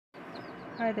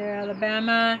Hi there,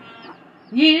 Alabama.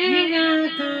 You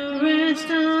got the rest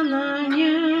of the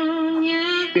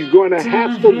union. He's going to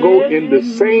have to go in the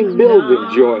same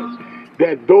building, Joy,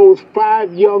 that those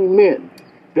 5 young men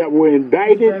that were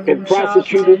indicted and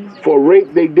prosecuted for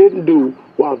rape they didn't do,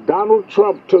 while Donald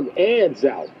Trump took ads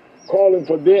out calling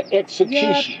for their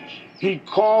execution. Yep. He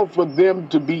called for them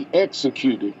to be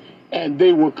executed, and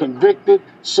they were convicted.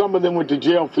 Some of them went to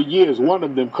jail for years. One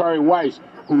of them, Curry Weiss,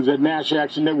 who's at National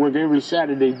Action Network every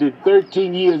Saturday, did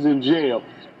 13 years in jail.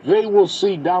 They will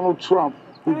see Donald Trump,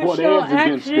 who brought ads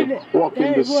against them, walk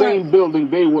in the same building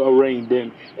they were arraigned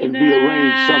in and be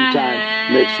arraigned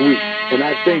sometime next week. And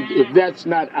I think if that's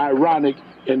not ironic,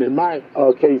 and in my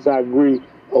case I agree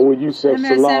with Yusef,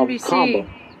 Salaam, comma,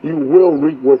 you will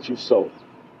reap what you sow.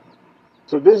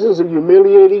 So this is a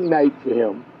humiliating night for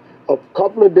him. A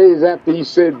couple of days after he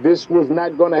said this was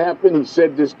not going to happen, he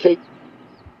said this case.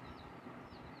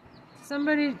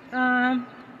 Somebody, rich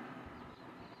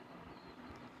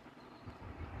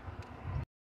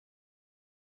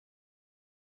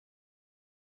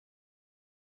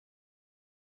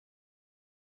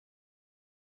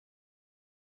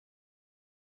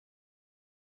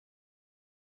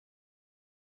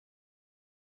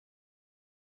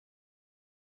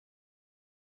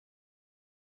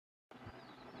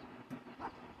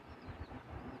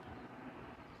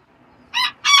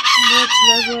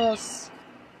liberals.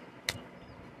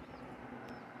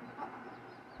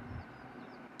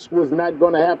 Was not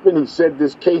going to happen. He said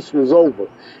this case was over,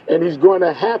 and he's going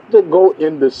to have to go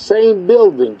in the same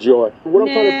building, Joy. What I'm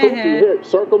trying to prove to you here,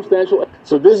 circumstantial.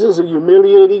 So this is a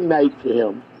humiliating night for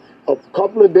him. A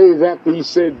couple of days after he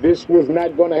said this was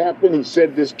not going to happen, he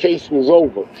said this case was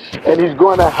over, and he's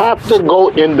going to have to go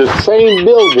in the same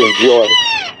building, Joy,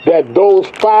 that those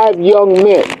 5 young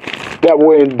men that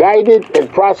were indicted and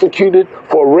prosecuted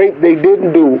for rape they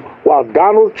didn't do, while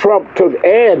Donald Trump took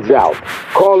ads out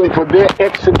calling for their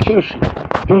execution.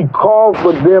 He called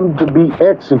for them to be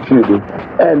executed,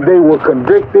 and they were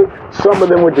convicted. Some of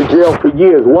them went to jail for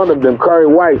years. One of them, Curry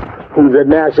Weiss, who's at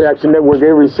National Action Network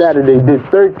every Saturday, did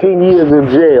 13 years in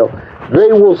jail.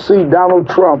 They will see Donald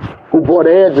Trump, who brought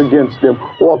ads against them,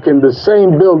 walk in the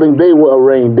same building they were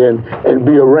arraigned in and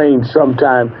be arraigned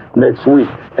sometime next week.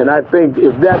 And I think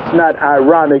if that's not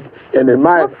ironic, and in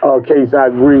my case I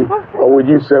agree with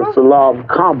Yusef, Salaam,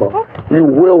 comma, you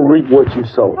will reap what you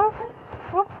sow.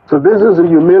 So this is a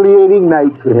humiliating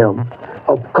night for him.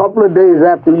 A couple of days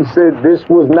after he said this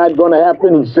was not going to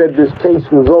happen, he said this case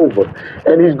was over.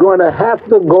 And he's going to have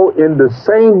to go in the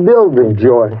same building,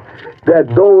 Joy,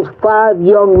 that those 5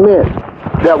 young men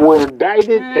that were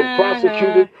indicted and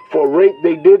prosecuted for rape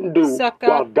they didn't do,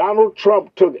 while Donald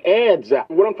Trump took ads out.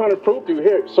 What I'm trying to prove to you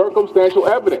here, circumstantial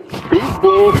evidence. These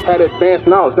beings had advanced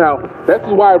knowledge. Now, this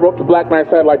is why I wrote the Black Man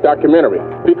Satellite documentary.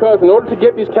 Because in order to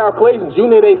get these calculations, you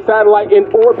need a satellite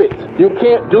in orbit. You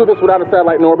can't do this without a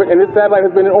satellite in orbit, and this satellite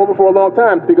has been in orbit for a long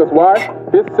time. Because why?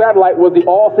 This satellite was the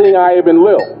all-seeing eye of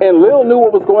Enlil. And Lil knew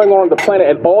what was going on the planet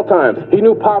at all times. He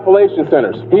knew population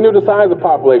centers. He knew the size of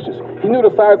populations. He knew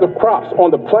the size of crops on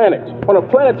the planet, on a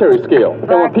planetary scale. And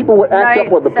when people would act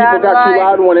up, or the people got too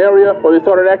loud in one area, or they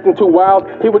started acting too wild,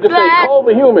 he would just say, call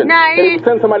the humans. And he would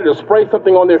send somebody to spray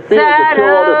something on their fields to kill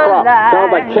all their crops.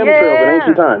 Sounds like chemtrails in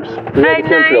ancient times. We had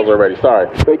the chemtrails already, sorry.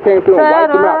 They came through and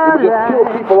wiped them out. He would just kill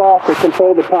people off to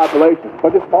control the population.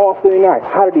 But this all-seeing eye,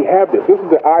 how did he have this? This is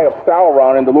the eye of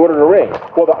Sauron in The Lord of the Rings.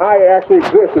 Well, the eye actually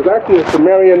exists. There's actually a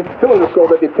Sumerian cylinder skull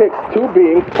that depicts 2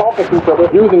 beings talking to each other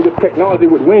using this technology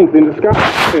with wings in the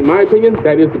sky. In my opinion,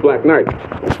 that is the Black Knight.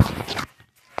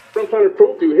 What I'm trying to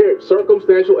prove to you here,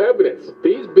 circumstantial evidence.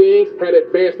 These beings had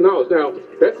advanced knowledge. Now,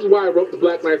 this is why I wrote the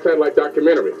Black Man Satellite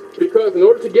documentary. Because in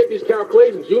order to get these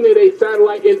calculations, you need a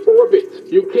satellite in orbit.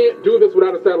 You can't do this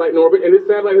without a satellite in orbit, and this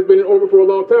satellite has been in orbit for a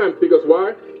long time. Because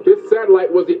why? This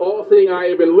satellite was the all-seeing eye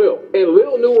of Enlil. And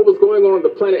Lil knew what was going on the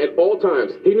planet at all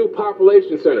times. He knew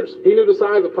population centers. He knew the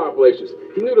size of populations.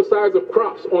 He knew the size of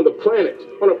crops on the planet,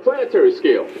 on a planetary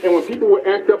scale. And when people would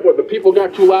act up, or the people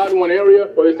got too loud in one area,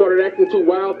 or they started acting too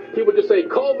wild, he would just say,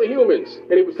 call the humans.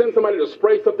 And he would send somebody to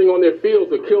spray something on their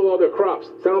fields to kill all their crops.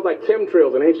 Sounds like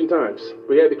chemtrails in ancient times.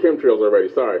 We had the chemtrails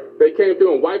already, sorry. They came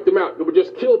through and wiped them out. They would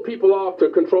just kill people off to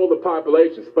control the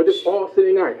populations. But this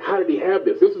all-seeing eye, how did he have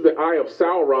this? This is the eye of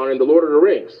Sauron in The Lord of the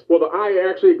Rings. Well, the eye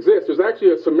actually exists. There's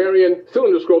actually a Sumerian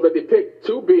cylinder scroll that depicts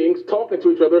 2 beings talking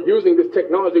to each other using this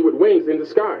technology with wings in the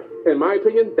sky. In my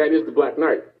opinion, that is the Black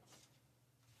Knight.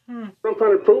 What I'm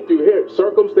trying to prove to you here,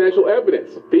 circumstantial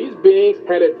evidence. These beings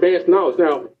had advanced knowledge.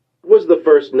 Now, was the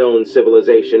first known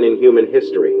civilization in human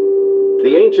history.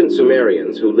 The ancient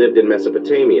Sumerians, who lived in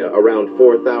Mesopotamia around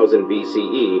 4000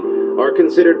 BCE, are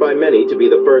considered by many to be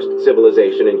the first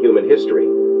civilization in human history.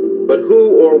 But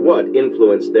who or what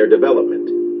influenced their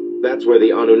development? That's where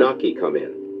the Anunnaki come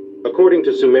in. According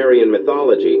to Sumerian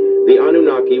mythology, the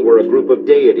Anunnaki were a group of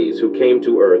deities who came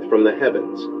to Earth from the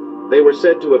heavens. They were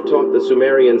said to have taught the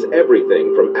Sumerians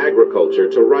everything from agriculture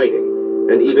to writing,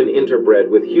 and even interbred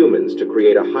with humans to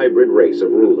create a hybrid race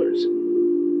of rulers.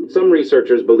 Some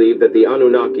researchers believe that the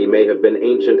Anunnaki may have been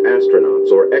ancient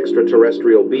astronauts or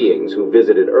extraterrestrial beings who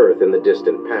visited Earth in the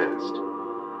distant past.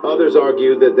 Others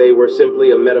argue that they were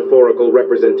simply a metaphorical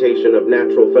representation of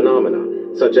natural phenomena,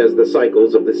 such as the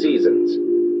cycles of the seasons.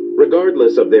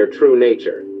 Regardless of their true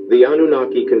nature, the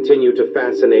Anunnaki continue to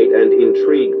fascinate and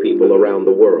intrigue people around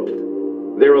the world.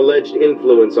 Their alleged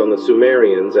influence on the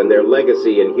Sumerians and their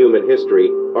legacy in human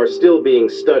history are still being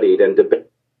studied and debated.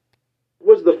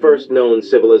 What was the first known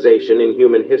civilization in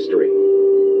human history?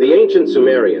 The ancient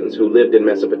Sumerians, who lived in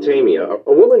Mesopotamia,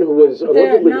 a woman who was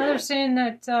allegedly... Now they're saying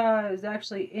that it's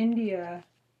actually India.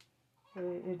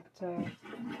 It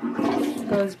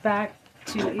goes back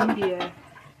to India.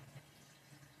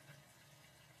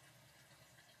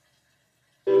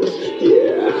 But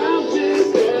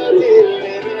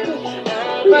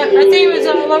I think it was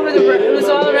all over it was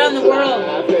all around the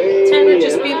world. 10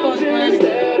 richest people on the planet.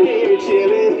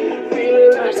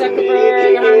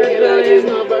 Zuckerberg, 100 billion.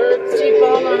 Steve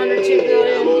Ballmer, 102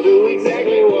 billion.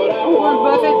 Warren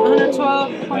Buffett,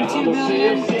 112.2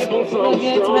 billion. Bill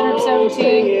Gates,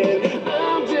 117.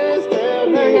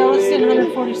 Larry Ellison,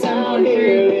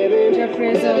 147.3. Jeff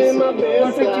Bezos,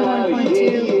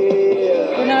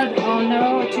 151.2. Bernard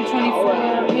Arnault,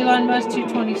 224. Elon Musk,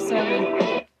 227.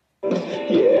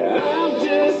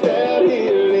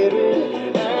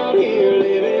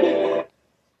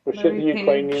 Should the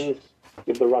Ukrainians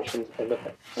give the Russians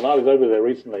anything? When I was over there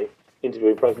recently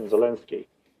interviewing President Zelensky,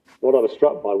 what I was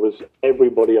struck by was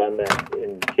everybody I met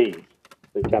in Kyiv,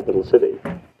 the capital city,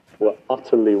 were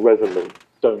utterly resolute.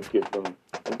 Don't give them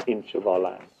an inch of our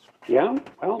land. Yeah,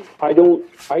 well, I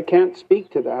can't speak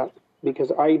to that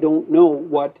because I don't know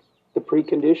what the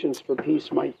preconditions for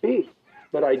peace might be.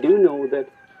 But I do know that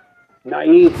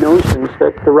naive notions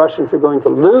that the Russians are going to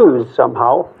lose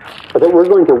somehow, or that we're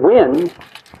going to win,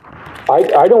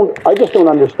 I just don't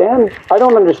understand. I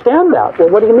don't understand that. Well,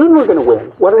 what do you mean we're going to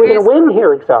win? What are we going to win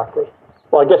here exactly?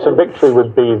 Well, I guess a victory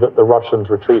would be that the Russians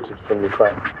retreated from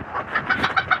Ukraine.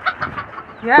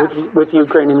 Yeah. With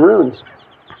Ukrainian ruins.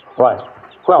 Right.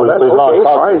 Well, that's okay,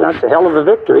 fine. That's a hell of a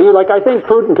victory. Like, I think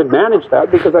Putin could manage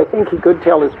that because I think he could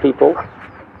tell his people,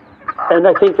 and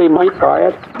I think they might buy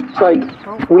it. It's like,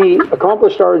 we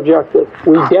accomplished our objective.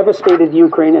 We devastated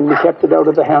Ukraine and we kept it out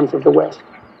of the hands of the West.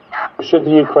 Should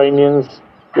the Ukrainians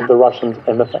give the Russians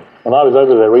anything? When I was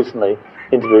over there recently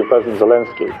interviewing President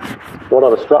Zelensky, what I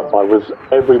was struck by was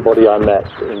everybody I met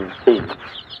in Kyiv,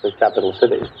 the capital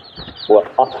city, were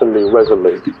utterly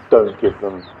resolute. Don't give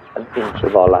them an inch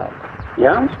of our land.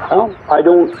 Yeah, well,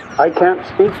 I can't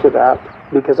speak to that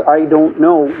because I don't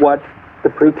know what the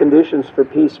preconditions for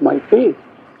peace might be.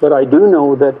 But I do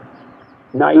know that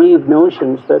naive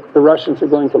notions that the Russians are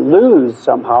going to lose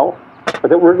somehow, or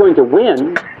that we're going to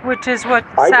win, which is what's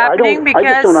happening because I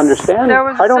just don't understand. There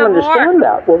was I don't understand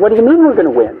that. Well, what do you mean we're going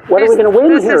to win? What are we going to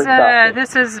win here exactly?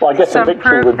 This is well, I guess some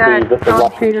proof that John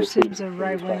Russians Peterson's a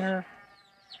right winger.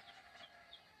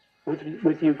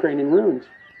 With Ukrainian ruins.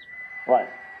 Right.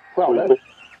 Well, that's...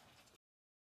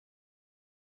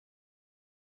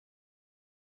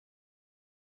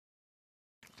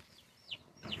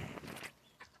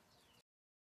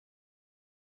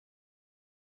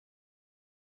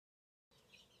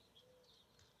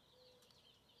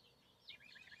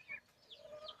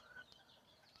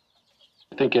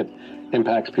 I think it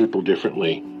impacts people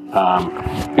differently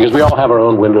because we all have our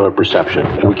own window of perception,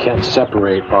 and we can't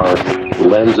separate our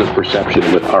lens of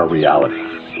perception with our reality,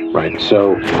 right?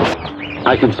 So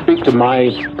I can speak to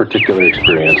my particular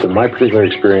experience, and my particular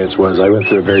experience was I went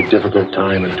through a very difficult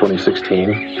time in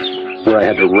 2016 where I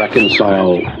had to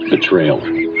reconcile betrayal.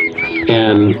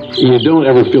 And you don't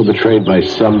ever feel betrayed by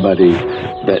somebody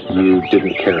that you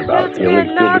didn't care about. You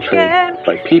only feel betrayed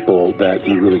by people that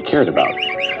you really cared about.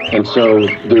 And so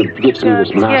there gets to be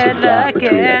this massive gap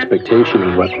between expectation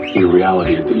and what your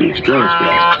reality that you experienced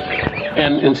was.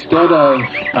 And instead of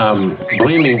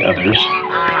blaming others,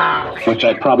 which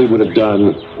I probably would have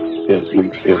done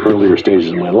in earlier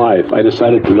stages of my life, I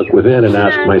decided to look within and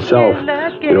ask myself,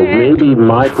 maybe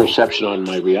my perception on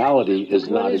my reality is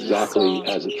not exactly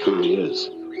as it truly is.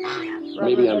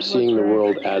 Maybe I'm seeing the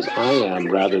world as I am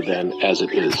rather than as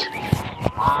it is.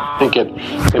 I think it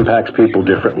impacts people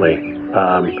differently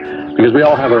because Because we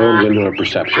all have our own window of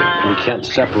perception, and we can't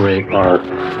separate our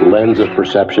lens of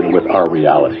perception with our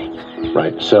reality,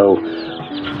 right? So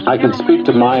I can speak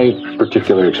to my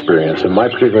particular experience, and my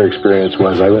particular experience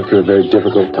was I went through a very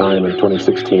difficult time in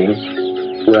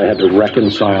 2016 where I had to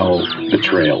reconcile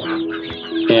betrayal.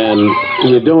 And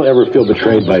you don't ever feel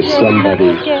betrayed by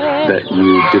somebody that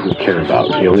you didn't care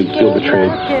about. You only feel betrayed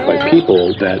by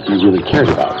people that you really cared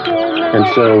about. And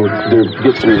so there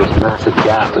gets to be this massive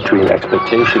gap between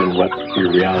expectation and what your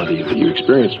reality that you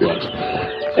experienced was.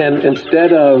 And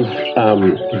instead of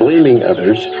blaming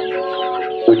others,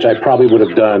 which I probably would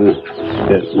have done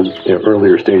at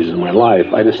earlier stages of my life,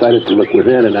 I decided to look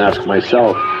within and ask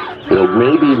myself,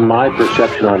 maybe my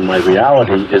perception on my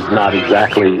reality is not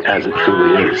exactly as it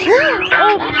truly is.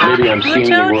 Maybe I'm seeing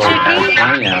the world as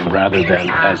I am rather than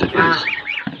as it is.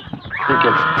 I think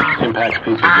it impacts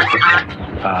people differently.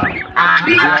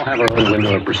 We all have our own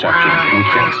window of perception, and we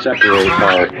can't separate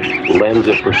our lens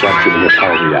of perception with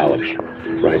our reality,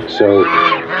 right? So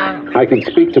I can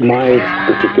speak to my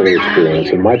particular experience,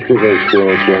 and my particular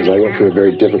experience was I went through a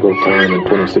very difficult time in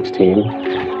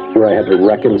 2016 where I had to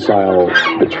reconcile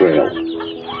betrayal.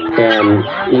 And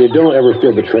you don't ever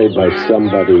feel betrayed by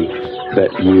somebody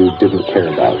that you didn't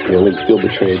care about. You only feel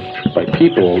betrayed by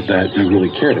people that you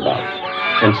really cared about.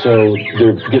 And so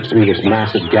there gets to be this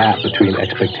massive gap between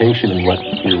expectation and what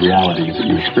your reality that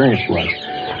you experienced was.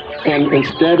 And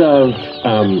instead of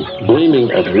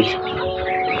blaming others,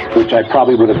 which I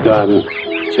probably would have done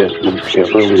at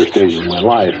earlier stages of my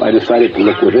life, I decided to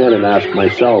look within and ask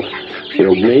myself,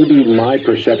 maybe my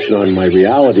perception on my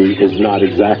reality is not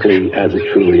exactly as it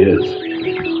truly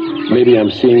is. Maybe I'm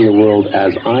seeing the world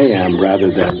as I am rather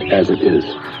than as it is.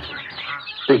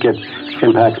 I think it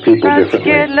impacts people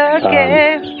differently.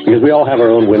 Because we all have our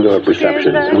own window of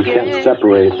perception, and we can't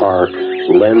separate our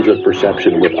lens of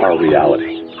perception with our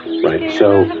reality, right?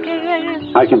 So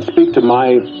I can speak to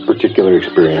my particular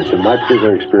experience, and my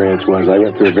particular experience was I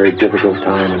went through a very difficult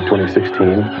time in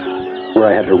 2016 where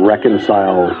I had to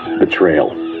reconcile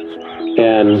betrayal.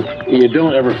 And you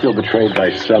don't ever feel betrayed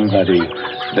by somebody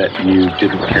that you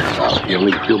didn't care about. You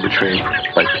only feel betrayed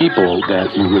by people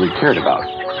that you really cared about.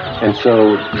 And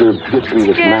so there gets to be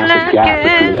this massive gap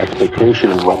between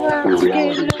expectation and what your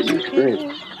reality that you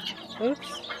experience.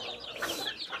 Oops.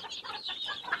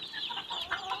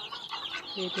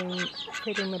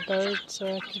 Feeding the bird so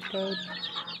I could go.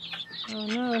 Oh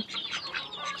no.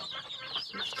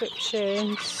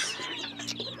 Subscriptions.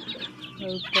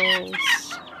 No balls.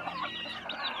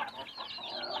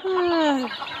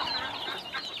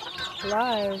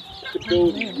 Live.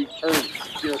 Ability returned,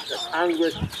 to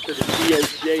Congress, to the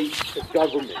DOJ, to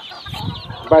government.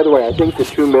 By the way, I think the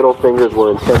two middle fingers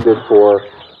were intended for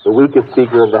the weakest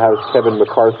Speaker of the House, Kevin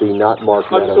McCarthy, not Mark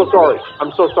Meadows.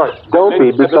 I'm so sorry. Don't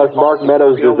be, because Mark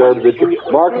Meadows deserves it.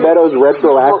 Mark Meadows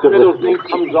retroactively. Mark Meadows' name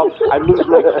comes up, I lose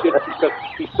my shit because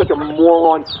he's such a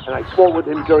moron, and I fought with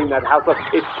him during that house.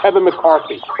 It's Kevin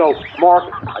McCarthy. So, Mark,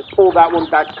 I pull that one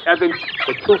back. Kevin,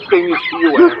 the two fingers to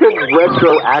you. You can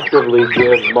retroactively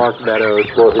give Mark Meadows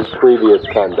for his previous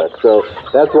conduct. So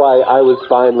that's why I was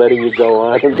fine letting you go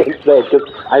on and say, because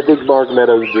I think Mark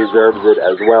Meadows deserves it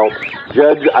as well.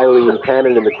 Judge Eileen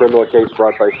Cannon in the criminal case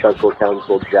brought by special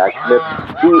counsel Jack Smith.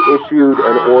 He issued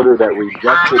an order that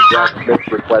rejected Jack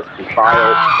Smith's request to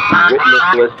file the witness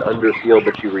list under seal,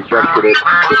 but she rejected it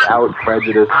without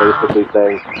prejudice, basically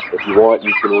saying, if you want,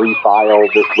 you can refile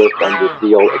this list under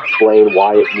seal, explain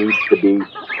why it needs to be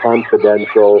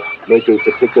confidential, make a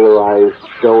particularized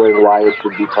showing why it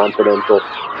should be confidential,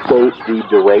 state the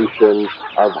duration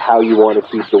of how you want to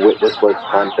keep the witness list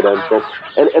confidential.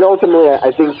 And ultimately,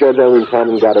 I think Judge Eileen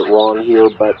Cannon got it wrong here,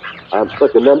 but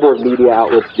look, a number of media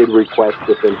outlets did request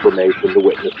this information, the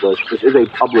witness list. This is a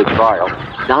public trial.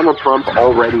 Donald Trump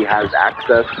already has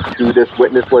access to this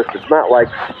witness list. It's not like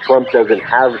Trump doesn't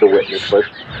have the witness list.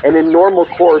 And in normal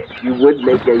course, you would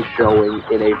make a showing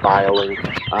in a filing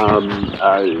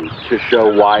to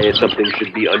show why something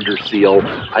should be under seal.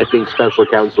 I think special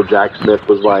counsel Jack Smith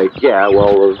was like, yeah,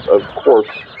 well, of course,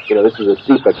 this is a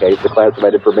CIPA case, a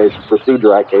Classified Information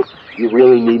Procedure Act case. You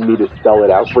really need me to spell it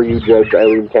out for you, Judge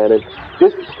Eileen Cannon?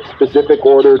 This specific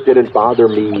order didn't bother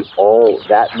me all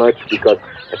that much because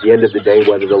at the end of the day,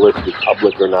 whether the list is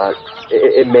public or not,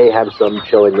 it may have some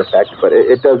chilling effect, but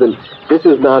it doesn't. This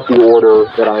is not the order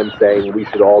that I'm saying we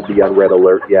should all be on red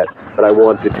alert yet, but I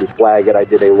wanted to flag it. I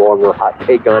did a longer hot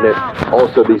take on it.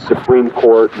 Also, the Supreme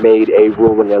Court made a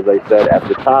ruling, as I said at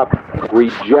the top,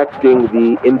 rejecting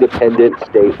the independent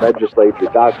state legislature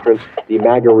doctrine. The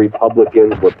MAGA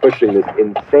Republicans were pushing this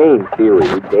insane theory,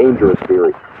 a dangerous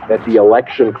theory, that the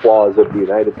election clause of the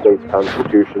United States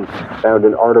Constitution, found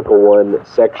in Article 1,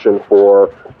 Section 4,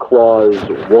 Clause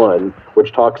 1,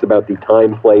 which talks about the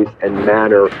time, place, and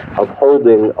manner of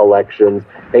holding elections,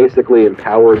 basically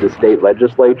empowered the state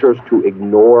legislatures to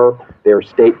ignore their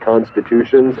state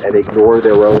constitutions and ignore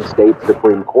their own state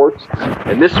Supreme Courts.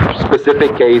 And this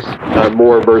specific case,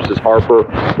 Moore versus Harper,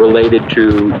 related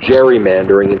to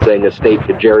gerrymandering and saying a state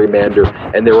could gerrymander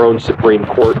and their own Supreme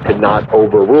Court could not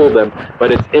overrule them.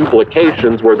 But its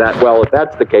implications were that, well, if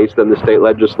that's the case, then the state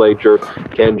legislature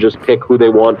can just pick who they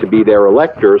want to be their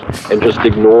electors and just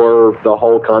ignore the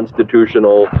whole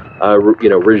constitutional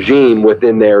regime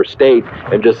within their state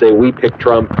and just say, we pick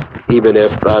Trump even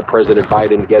if President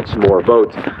Biden gets more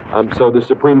votes. So the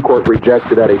Supreme Court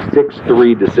rejected that, a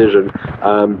 6-3 decision.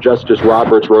 Justice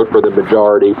Roberts wrote for the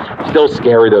majority. Still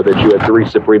scary, though, that you had 3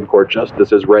 Supreme Court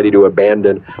justices ready to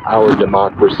abandon our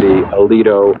democracy: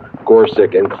 Alito,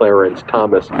 Gorsuch, and Clarence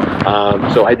Thomas.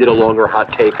 So I did a longer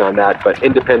hot take on that, but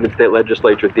independent state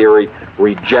legislature theory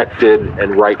rejected,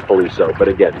 and rightfully so. But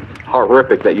again,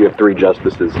 horrific that you have 3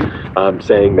 justices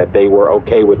saying that they were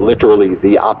okay with literally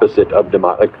the opposite of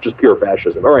just pure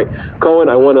fascism. All right, Cohen,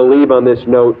 I want to leave on this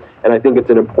note, and I think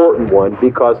it's an important one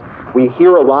because we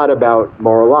hear a lot about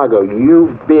Mar-a-Lago.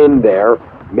 You've been there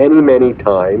many, many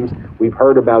times. We've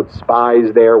heard about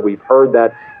spies there. We've heard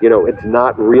that, it's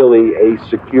not really a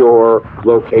secure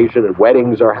location and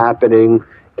weddings are happening.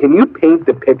 Can you paint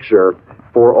the picture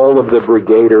for all of the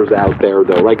brigaders out there,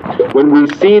 though? Like, when we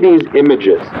see these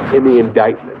images in the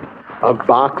indictment of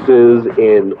boxes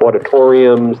in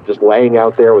auditoriums just laying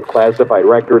out there with classified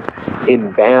records,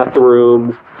 in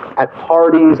bathrooms, at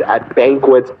parties, at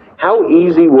banquets, how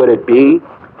easy would it be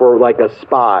for, like, a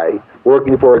spy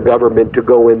working for a government to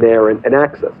go in there and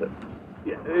access it?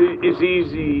 Yeah, as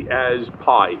easy as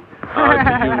pie,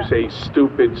 to use a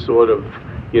stupid sort of,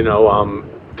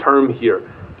 term here.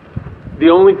 The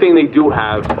only thing they do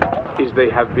have is they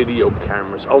have video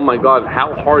cameras. Oh my God,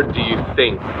 how hard do you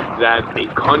think that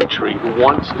a country who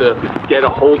wants to get a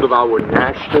hold of our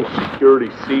national security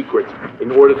secrets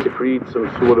in order to create some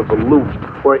sort of a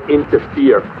loop or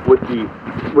interfere with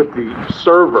the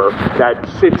server that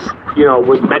sits,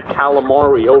 with Met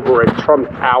Calamari over at Trump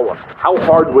Tower? How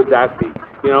hard would that be?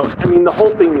 The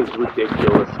whole thing is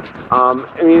ridiculous.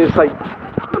 It's like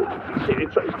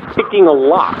picking a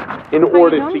lock in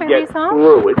order to get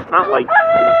through. It's not like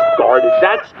it's guarded.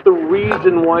 That's the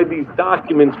reason why these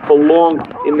documents belong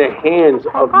in the hands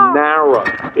of NARA.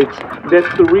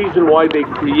 That's the reason why they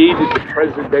created the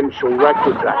Presidential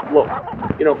Records Act. Look,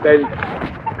 Ben,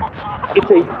 it's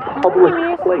a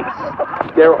public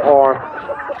place. There are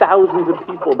thousands of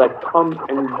people that come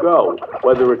and go,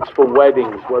 whether it's for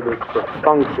weddings, whether it's for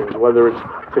functions, whether it's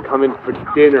to come in for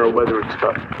dinner, whether it's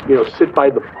to, sit by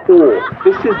the pool.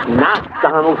 This is not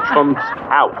Donald Trump's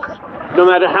house. No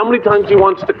matter how many times he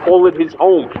wants to call it his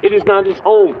home, it is not his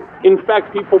home. In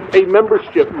fact, people pay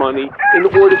membership money in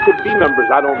order to be members.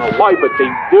 I don't know why, but they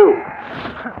do.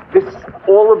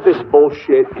 All of this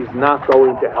bullshit is not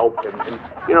going to help him. And,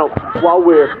 while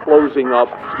we're closing up,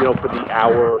 for the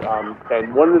hour,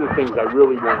 and one of the things I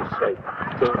really want to say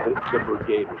to the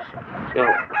brigaders,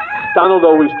 Donald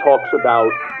always talks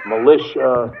about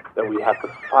militia, that we have to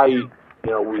fight,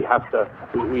 we have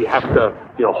to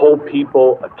hold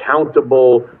people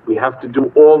accountable. We have to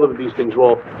do all of these things.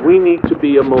 Well, we need to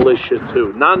be a militia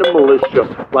too, not a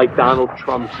militia like Donald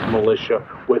Trump's militia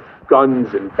with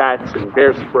guns and bats and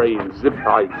bear spray and zip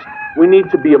ties. We need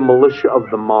to be a militia of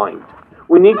the mind.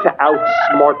 We need to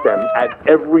outsmart them at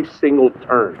every single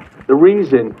turn. The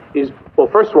reason is, well,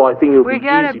 first of all, I think it would be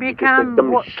easy because they're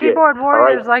dumb as shit. Keyboard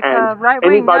warriors, right? Like and right-wing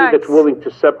anybody nuts. that's willing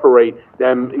to separate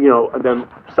them,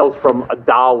 themselves from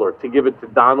 $1 to give it to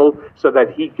Donald so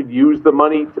that he could use the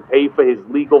money to pay for his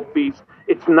legal fees.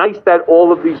 It's nice that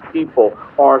all of these people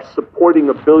are supporting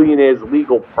a billionaire's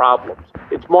legal problems.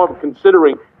 It's more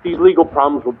considering these legal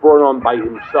problems were brought on by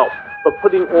himself. But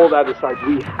putting all that aside,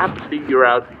 we have to figure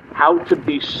out how to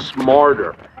be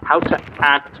smarter, how to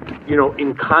act,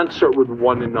 in concert with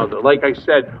one another. Like I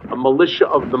said, a militia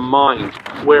of the mind,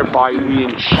 whereby we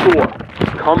ensure,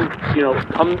 come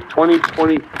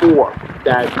 2024,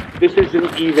 that this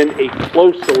isn't even a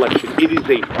close election. It is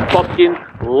a fucking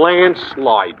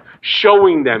landslide.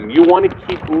 Showing them you want to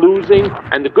keep losing.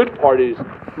 And the good part is,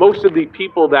 most of the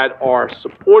people that are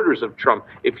supporters of Trump,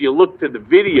 if you look to the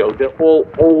video, they're all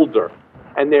older.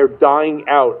 and they're dying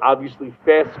out, obviously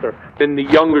faster than the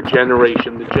younger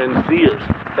generation, the Gen Zers,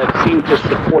 that seem to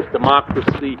support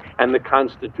democracy and the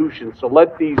Constitution. So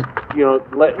let these,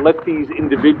 let these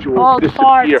individuals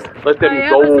disappear. Let them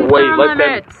go away. Let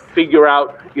them figure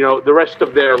out, the rest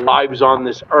of their lives on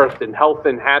this earth in health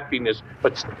and happiness,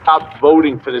 but stop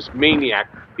voting for this maniac,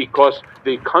 because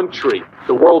the country,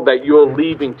 the world that you're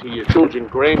leaving to your children,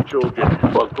 grandchildren,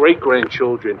 or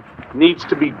great-grandchildren needs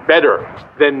to be better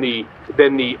than the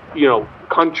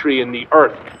country and the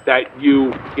earth that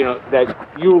you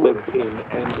live in.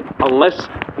 And unless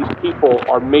these people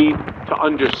are made to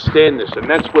understand this, and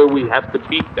that's where we have to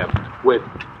beat them with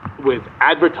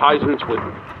advertisements, with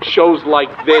shows like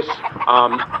this,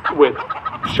 with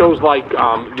shows like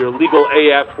your Legal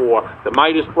AF or the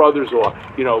Midas Brothers, or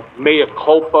Mea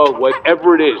Culpa,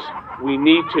 whatever it is. We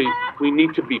need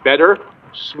to be better,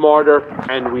 smarter,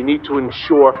 and we need to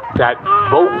ensure that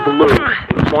vote blue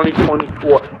in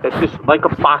 2024. That this, like a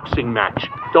boxing match,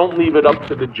 don't leave it up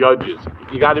to the judges.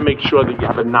 You got to make sure that you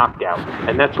have a knockout,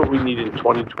 and that's what we need in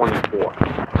 2024.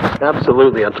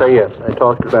 Absolutely. I'll tell you, I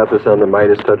talked about this on the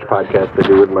Midas Touch podcast I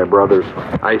do with my brothers.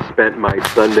 I spent my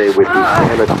Sunday with the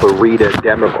Santa Clarita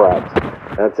Democrats.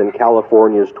 That's in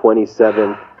California's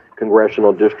 27th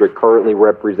congressional district, currently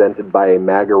represented by a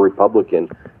MAGA Republican,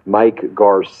 Mike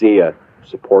Garcia.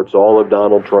 Supports all of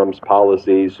Donald Trump's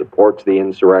policies, supports the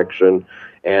insurrection,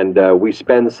 and we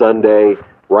spend Sunday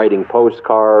writing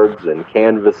postcards and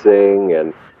canvassing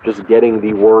and just getting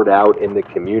the word out in the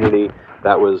community.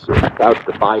 That was about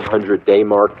the 500-day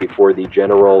mark before the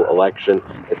general election.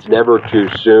 It's never too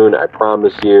soon, I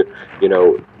promise you.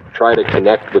 Try to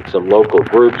connect with some local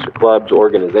groups, clubs,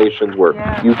 organizations where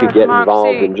you could get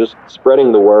involved in just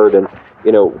spreading the word. And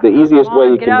the easiest way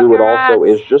you can do it also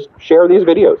is just share these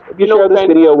videos. If you share this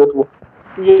video with...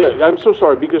 Yeah, I'm so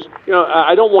sorry, because,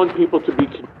 I don't want people to be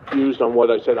confused on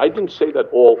what I said. I didn't say that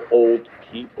all old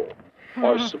people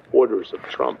are supporters of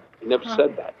Trump. I never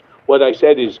said that. What I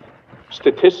said is,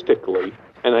 statistically,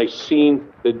 and I've seen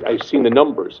the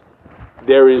numbers,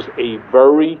 there is a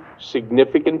very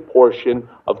significant portion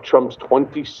of Trump's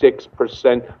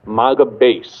 26% MAGA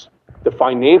base, the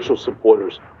financial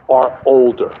supporters, are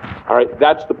older. All right,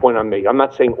 that's the point I'm making. I'm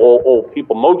not saying all old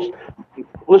people.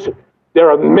 Listen, there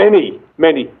are many,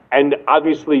 and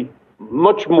obviously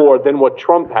much more than what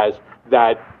Trump has,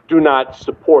 that do not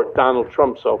support Donald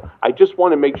Trump. So I just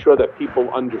want to make sure that people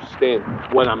understand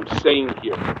what I'm saying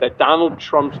here, that Donald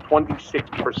Trump's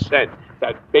 26%,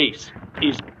 that base,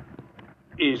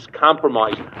 is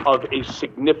compromised of a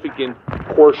significant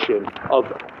portion of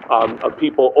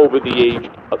people over the age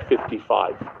of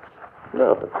 55.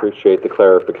 No, appreciate the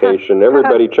clarification.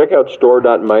 Everybody, check out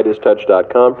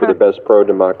store.midastouch.com for the best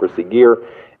pro-democracy gear,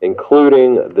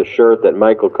 including the shirt that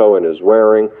Michael Cohen is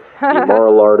wearing, the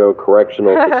Mar-a-Lardo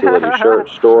Correctional Facility shirt,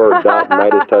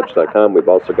 store.midastouch.com. We've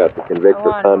also got the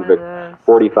Convictor Convict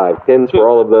 45 pins for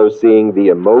all of those seeing the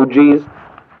emojis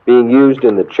being used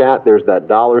in the chat. There's that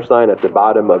 $ at the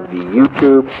bottom of the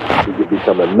YouTube. You can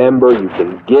become a member. You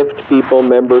can gift people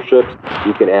memberships.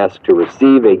 You can ask to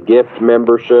receive a gift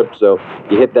membership. So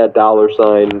you hit that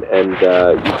 $ and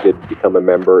you could become a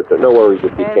member. No worries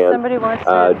if you can't.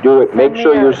 Do it. Make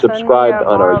sure you're subscribed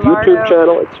on our YouTube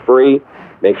channel. It's free.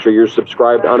 Make sure you're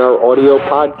subscribed on our audio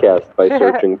podcast by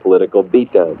searching Political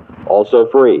Beatdown. Also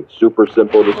free. Super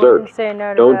simple to search.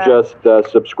 Don't just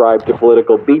subscribe to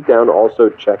Political Beatdown. Also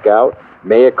check out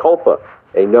Mea Culpa,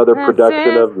 another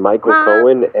production of Michael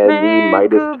Cohen and the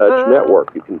Midas Touch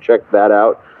Network. You can check that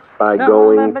out by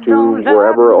going to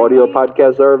wherever audio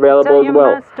podcasts are available as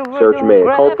well. Search Mea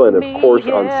Culpa, and of course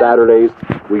on Saturdays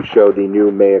we show the new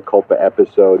Mea Culpa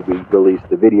episode. We release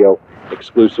the video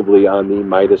exclusively on the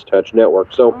Midas Touch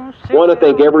Network. So I want to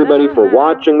thank everybody for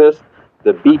watching this.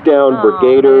 The Beatdown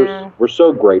Brigaders, we're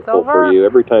so grateful for you.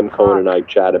 Every time Cohen and I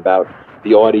chat about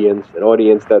the audience, an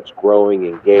audience that's growing,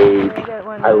 engaged.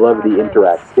 I love the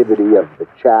interactivity of the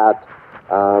chat.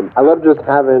 I love just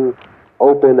having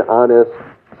open, honest,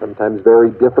 sometimes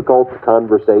very difficult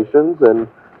conversations, and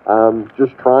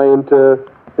just trying to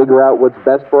figure out what's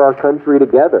best for our country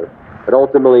together. But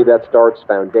ultimately, that starts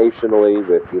foundationally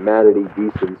with humanity,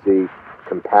 decency,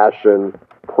 compassion,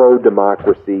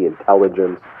 pro-democracy,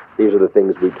 intelligence. These are the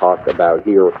things we talk about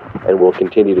here, and we'll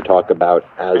continue to talk about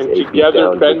as and a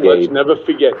together, Ben, brigade. let's never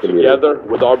forget, together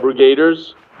with our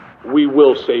brigaders, we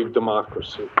will save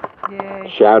democracy. Yay.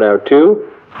 Shout out to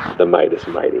the Midas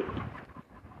Mighty.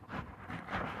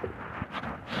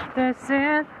 This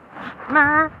is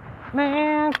my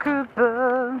man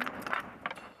Cooper.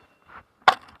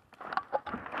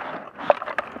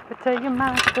 I tell you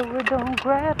my story, don't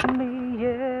grab me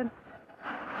yet.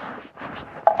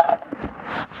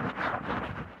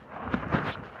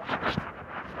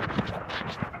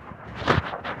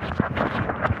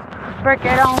 Break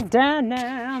it on down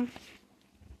now.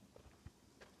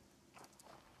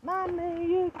 Mommy,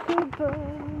 you could go.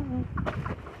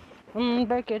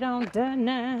 Break it on down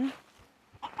now.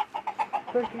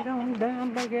 Break it on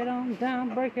down, break it on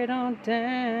down, break it on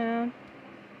down.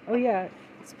 Oh yeah,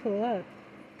 let's pull up.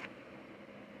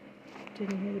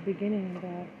 Didn't hear the beginning of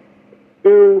that.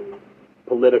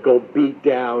 Political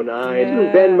beatdown.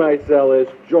 I'm Ben Meiselas,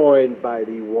 joined by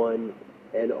the one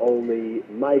and only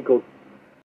Michael.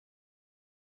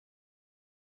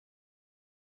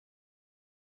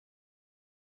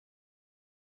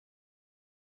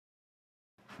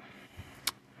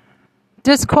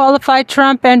 Disqualify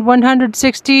Trump and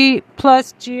 160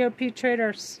 plus GOP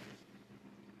traitors.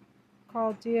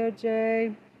 Call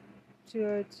DOJ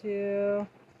 202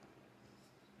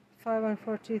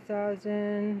 514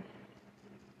 2000.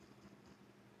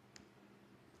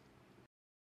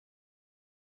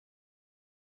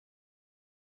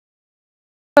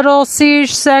 Capital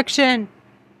siege section.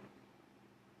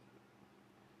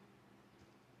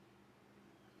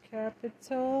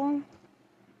 Capital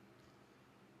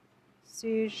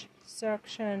siege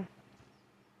section.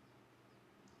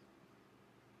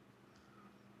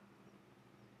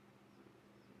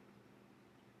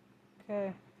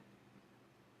 Okay.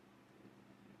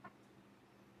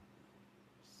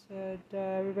 Said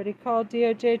everybody call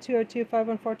DOJ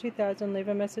 202-514-2000. Leave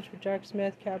a message for Jack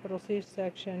Smith, Capital Siege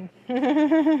section.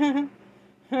 And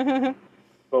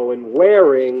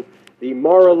wearing the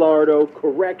Mar-a-Lago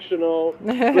Correctional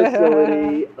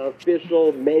Facility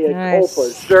official mea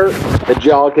culpa shirt that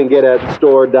y'all can get at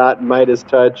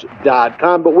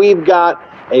store.MidasTouch.com. But we've got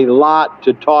a lot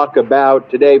to talk about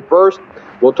today. First,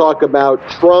 we'll talk about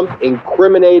Trump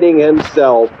incriminating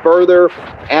himself further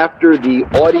after the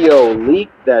audio leak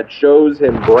that shows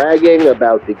him bragging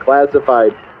about the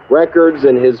classified records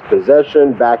in his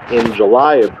possession back in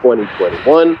July of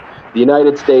 2021. The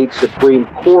United States Supreme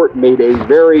Court made a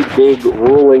very big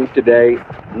ruling today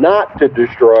not to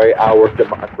destroy our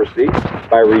democracy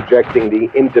by rejecting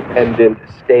the independent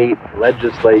state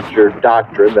legislature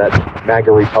doctrine that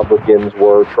MAGA Republicans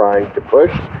were trying to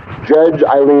push. Judge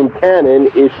Eileen Cannon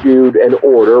issued an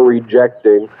order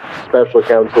rejecting Special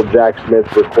Counsel Jack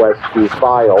Smith's request to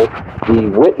file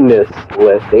the witness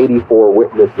list, 84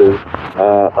 witnesses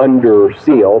under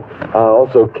seal.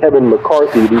 Also, Kevin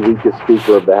McCarthy, the weakest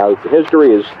Speaker of the House in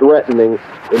history, is threatening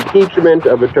impeachment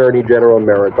of Attorney General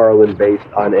Merrick Garland based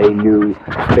on a new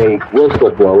fake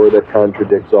whistleblower that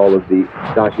contradicts all of the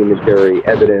documentary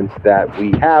evidence that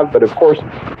we have. But of course,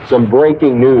 some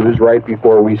breaking news right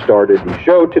before we started the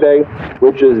show today,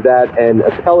 which is that an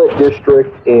appellate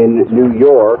district in New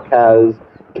York has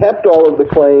kept all of the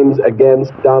claims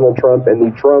against Donald Trump and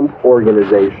the Trump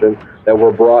Organization that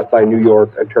were brought by New York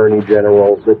Attorney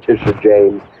General Letitia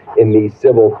James in the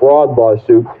civil fraud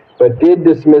lawsuit, but did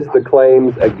dismiss the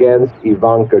claims against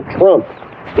Ivanka Trump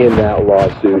in that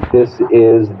lawsuit. This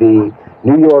is the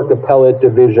New York Appellate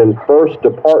Division First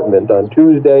Department on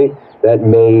Tuesday that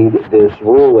made this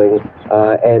ruling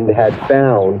and had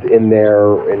found in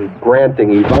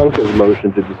granting Ivanka's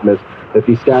motion to dismiss that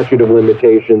the statute of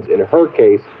limitations in her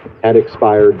case had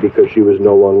expired because she was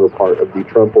no longer part of the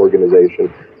Trump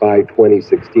Organization by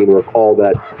 2016. Recall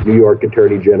that New York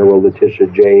Attorney General Letitia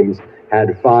James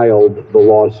had filed the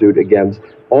lawsuit against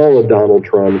all of Donald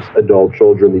Trump's adult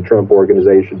children, the Trump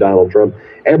Organization, Donald Trump.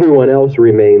 Everyone else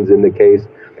remains in the case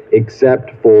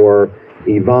except for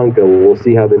Ivanka. We'll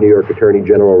see how the New York Attorney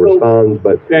General responds,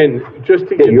 but Ben, just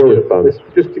to give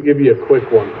you a quick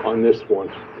one on this one.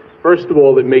 First of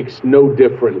all, it makes no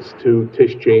difference to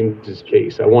Tish James's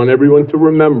case. I want everyone to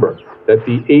remember that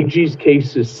the AG's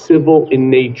case is civil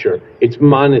in nature. It's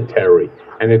monetary.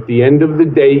 And at the end of the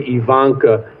day,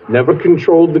 Ivanka never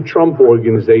controlled the Trump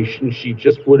Organization. She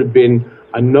just would have been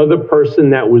another person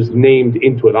that was named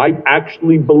into it. I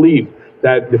actually believe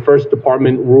that the First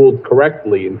Department ruled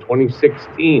correctly in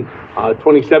 2017,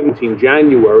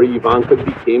 January. Ivanka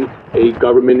became a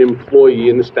government employee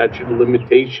and the statute of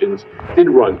limitations did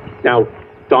run. Now,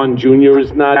 Don Jr.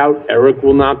 is not out. Eric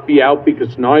will not be out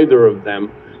because neither of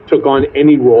them took on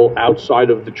any role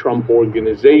outside of the Trump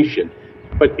Organization.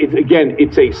 But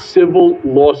it's a civil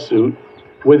lawsuit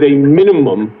with a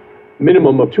minimum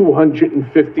of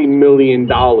 $250 million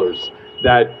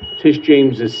that Tish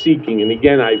James is seeking. And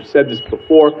again, I've said this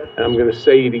before, and I'm going to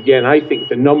say it again. I think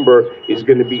the number is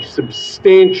going to be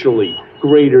substantially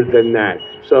greater than that.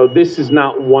 So this is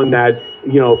not one that,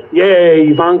 yay,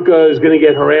 Ivanka is going to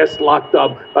get her ass locked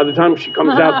up. By the time she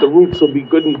comes out, the roots will be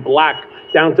good and black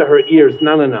down to her ears.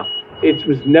 No. it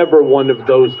was never one of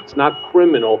those. It's not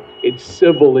criminal. It's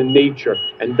civil in nature.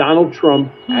 And Donald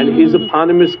Trump and his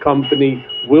eponymous company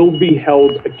will be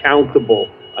held accountable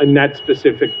in that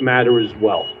specific matter as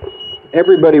well.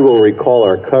 Everybody will recall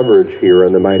our coverage here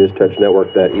on the Midas Touch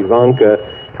Network that Ivanka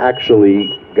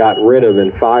actually got rid of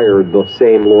and fired the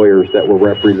same lawyers that were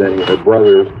representing her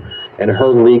brothers, and her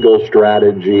legal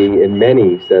strategy in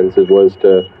many senses was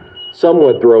to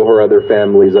somewhat throw her other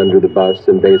families under the bus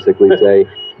and basically say,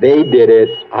 they did it,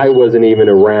 I wasn't even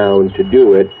around to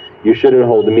do it, you shouldn't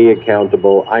hold me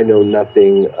accountable, I know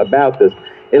nothing about this.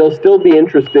 It'll still be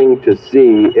interesting to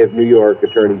see if New York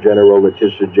Attorney General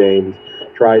Letitia James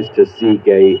tries to seek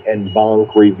a en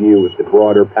banc review with the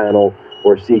broader panel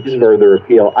or seeks further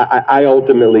appeal. I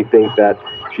ultimately think that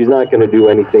she's not going to do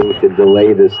anything to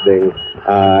delay this thing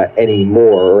any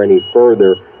more or any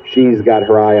further. She's got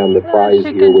her eye on the prize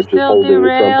here, which is holding the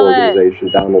Trump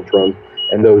Organization, Donald Trump,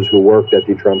 and those who worked at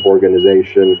the Trump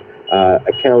Organization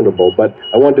accountable. But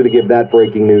I wanted to give that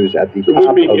breaking news at the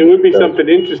top. It would be something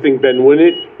interesting, Ben,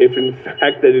 wouldn't it, if in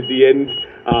fact that at the end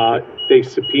they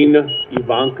subpoena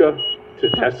Ivanka to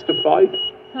testify?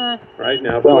 Right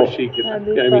now, of course, she could.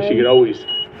 She could always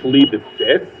plead the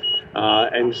fifth,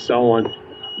 and so on.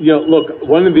 You know, look.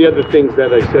 One of the other things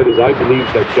that I said is I believe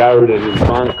that Jared and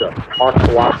Ivanka are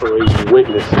cooperating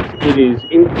witnesses. It is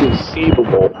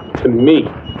inconceivable to me,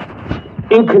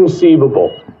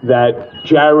 that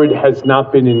Jared has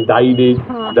not been indicted,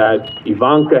 that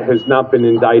Ivanka has not been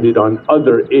indicted on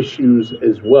other issues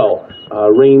as well,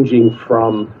 ranging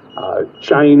from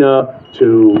China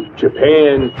to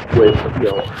Japan with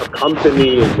a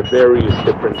company and the various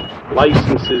different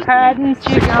licenses,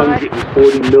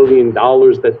 $640 million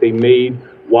that they made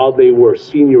while they were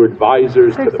senior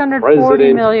advisors to the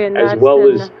president, as well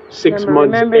as 6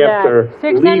 months after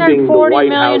leaving the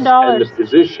White House and the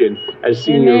position as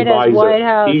senior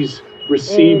advisor. He's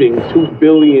receiving $2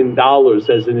 billion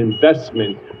as an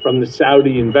investment from the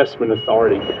Saudi Investment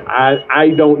Authority.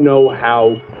 I don't know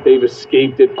how they've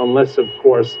escaped it, unless, of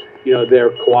course,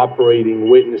 they're cooperating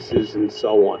witnesses and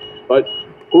so on. But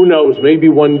who knows? Maybe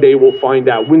one day we'll find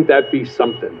out. Wouldn't that be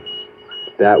something?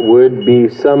 That would be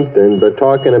something. But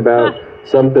talking about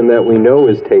something that we know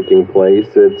is taking place,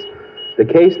 it's the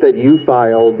case that you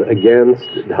filed against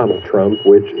Donald Trump,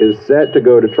 which is set to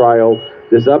go to trial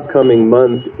this upcoming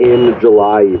month in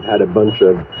July. You've had a bunch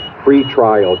of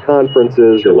pre-trial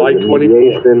conferences. July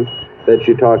 24th. That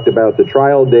you talked about. The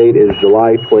trial date is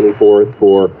July 24th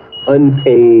for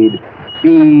unpaid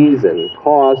fees and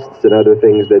costs and other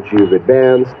things that you've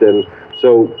advanced. And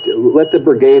so let the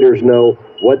brigaders know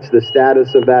what's the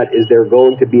status of that. Is there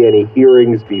going to be any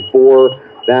hearings before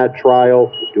that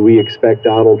trial? Do we expect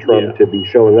Donald Trump to be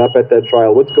showing up at that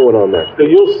trial? What's going on there? So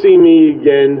you'll see me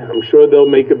again. I'm sure they'll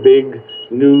make a big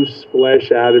news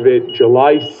splash out of it.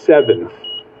 July 7th,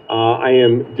 I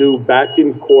am due back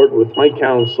in court with my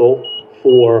counsel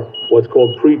for what's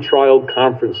called pre-trial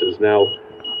conferences. Now,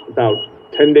 about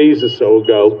 10 days or so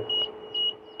ago,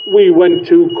 we went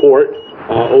to court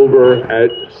over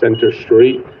at Center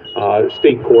Street,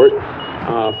 State Court,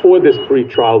 for this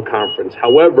pre-trial conference.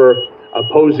 However,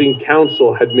 opposing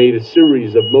counsel had made a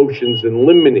series of motions in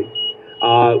limine,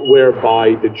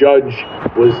 whereby the judge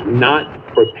was not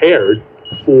prepared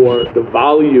for the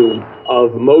volume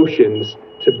of motions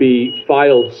to be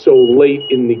filed so late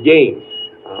in the game.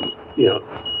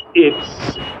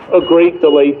 It's a great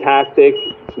delay tactic.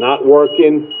 It's not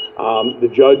working. The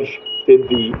judge did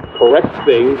the correct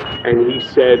thing, and he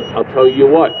said, I'll tell you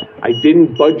what, I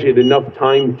didn't budget enough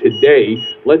time today.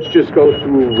 Let's just go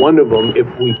through one of them if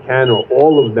we can, or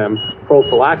all of them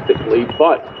prophylactically.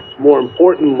 But more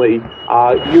importantly,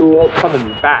 you're all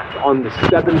coming back on the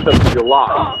 7th of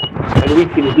July, and we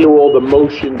can hear all the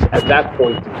motions at that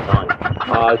point in time,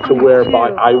 to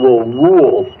whereby I will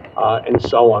rule and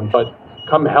so on. But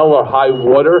come hell or high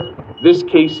water, this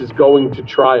case is going to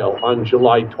trial on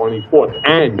July 24th.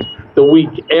 And the week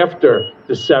after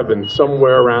the 7th,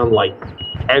 somewhere around like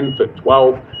 10th or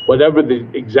 12th, whatever the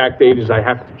exact date is, I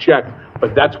have to check.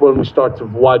 But that's when we start to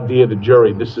voir dire the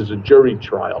jury. This is a jury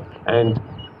trial. And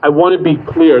I want to be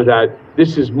clear that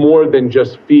this is more than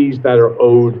just fees that are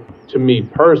owed to me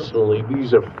personally.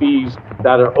 These are fees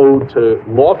that are owed to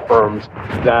law firms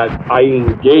that I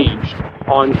engaged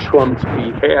on Trump's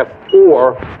behalf,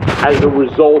 or as a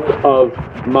result of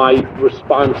my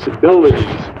responsibilities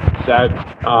that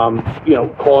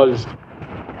caused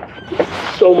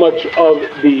so much of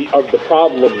the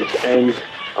problems. And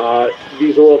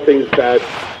these are all things that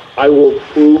I will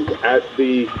prove at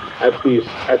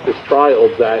this trial,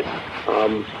 that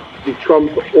the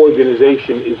Trump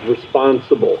Organization is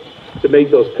responsible to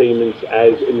make those payments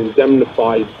as an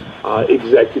indemnified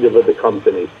executive of the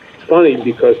company. It's funny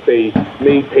because they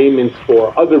made payments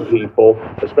for other people,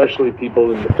 especially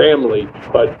people in the family,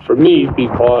 but for me,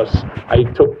 because I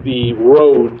took the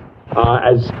road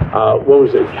as what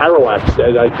was it? Kerouac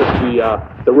said, I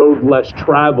took the road less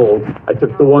traveled. I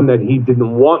took the one that he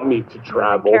didn't want me to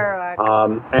travel.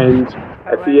 And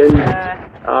at the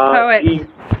end, he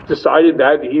decided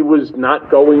that he was not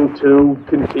going to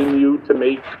continue to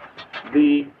make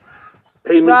the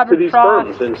payments to these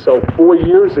firms. And so 4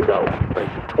 years ago,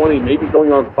 like 20, maybe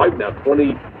going on 5 now,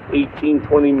 2018,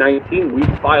 2019, we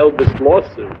filed this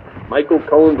lawsuit, Michael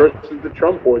Cohen versus the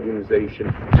Trump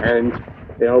Organization. And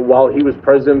you know, while he was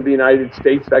president of the United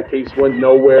States, that case went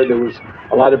nowhere. There was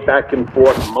a lot of back and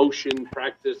forth, motion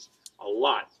practice, a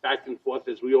lot back and forth.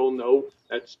 As we all know,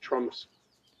 that's Trump's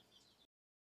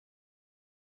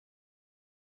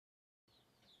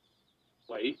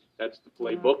play. That's the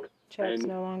playbook. Chat's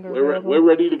no longer we're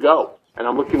ready to go. And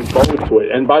I'm looking forward to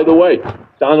it. And by the way,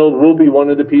 Donald will be one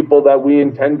of the people that we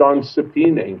intend on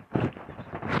subpoenaing.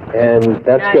 And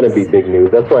that's going to be big news.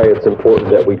 That's why it's important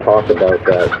that we talk about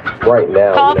that right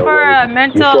now. Call for a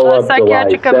mental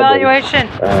psychiatric evaluation.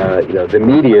 The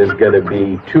media is going to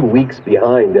be 2 weeks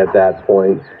behind at that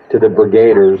point to the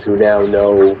brigaders who now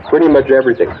know pretty much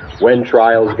everything. When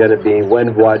trial is going to be,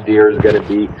 when voir dire is going to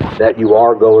be, that you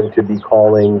are going to be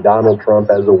calling Donald Trump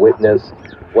as a witness.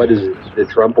 What is the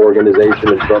Trump Organization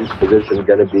and Trump's position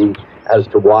going to be as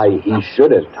to why he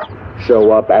shouldn't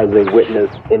show up as a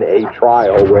witness in a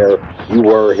trial where you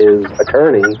were his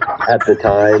attorney at the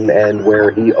time and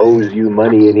where he owes you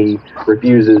money and he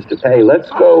refuses to pay? Let's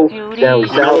go down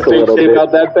south a little bit.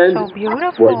 About that, Ben? So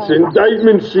beautiful. It's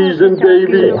indictment season,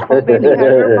 baby.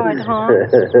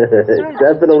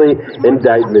 Definitely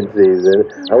indictment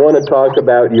season. I want to talk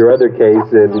about your other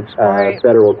case in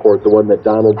federal court, the one that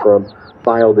Donald Trump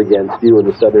filed against you in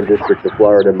the Southern District of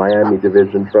Florida, Miami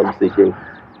Division. Trump seeking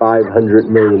 $500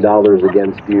 million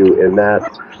against you in that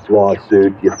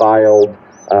lawsuit. You filed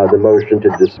the motion to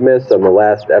dismiss on the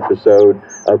last episode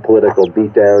of Political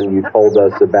Beatdown. You told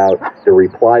us about the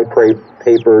reply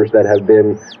papers that have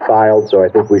been filed, so I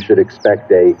think we should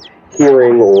expect a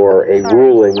hearing or a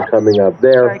ruling coming up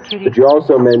there. But you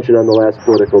also mentioned on the last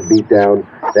Political Beatdown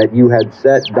that you had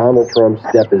set Donald Trump's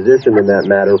deposition in that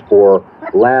matter for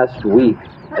last week,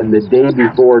 and the day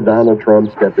before Donald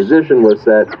Trump's deposition was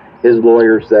set, his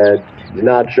lawyer said he's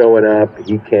not showing up,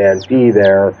 he can't be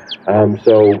there.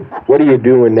 So what are you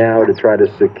doing now to try to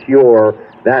secure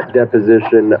that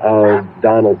deposition of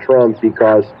Donald Trump?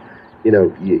 Because you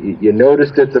know, you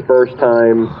noticed it the first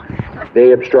time,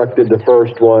 they obstructed the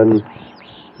first one.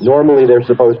 Normally they're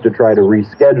supposed to try to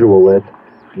reschedule it.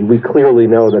 We clearly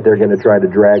know that they're going to try to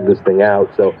drag this thing out.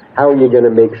 So how are you going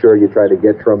to make sure you try to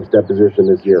get Trump's deposition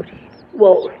this year?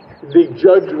 Well, the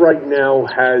judge right now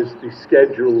has the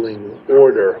scheduling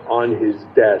order on his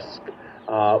desk.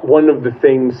 One of the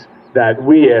things that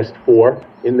we asked for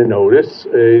in the notice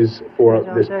is for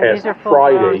this past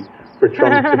Friday for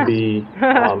Trump to be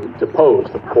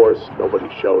deposed. Of course, nobody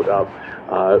showed up.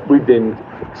 We didn't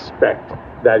expect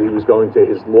that he was going to.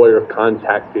 His lawyer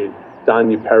contacted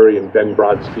Danya Perry and Ben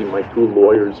Brodsky, my two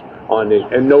lawyers, on it,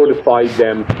 and notified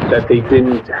them that they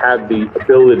didn't have the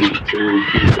ability to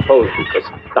be deposed because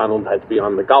Donald had to be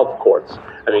on the golf course.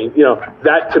 I mean, you know,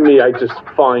 that to me I just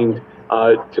find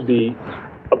to be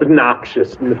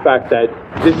obnoxious in the fact that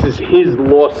this is his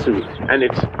lawsuit and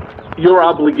it's your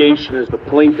obligation as the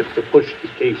plaintiff to push the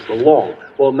case along.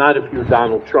 Well, not if you're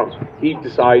Donald Trump. He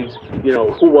decides, you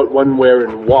know, who, what, when, where,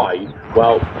 and why.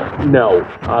 Well, no,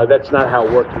 that's not how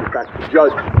it works. In fact, the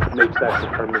judge makes that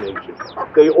determination.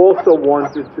 They also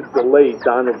wanted to delay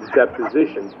Donald's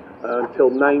deposition until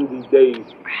 90 days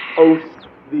post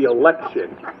the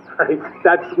election. Right?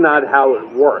 That's not how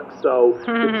it works. So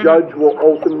the judge will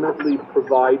ultimately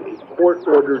provide a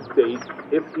court-ordered date.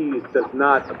 If he does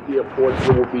not appear for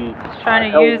it, will be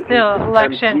trying to use the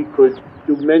election. We could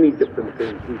do many different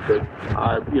things. We could,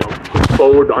 put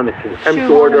forward on a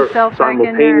contempt order.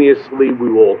 Simultaneously,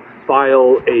 we will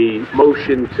file a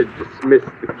motion to dismiss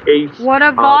the case. What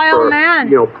a vile man!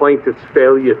 Plaintiff's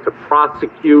failure to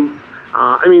prosecute.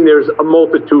 There's a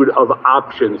multitude of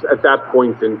options at that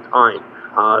point in time.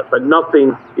 But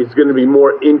nothing is going to be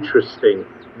more interesting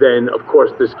than, of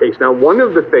course, this case. Now, one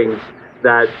of the things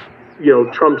that,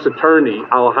 Trump's attorney,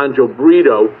 Alejandro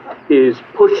Brito, is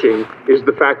pushing is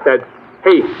the fact that,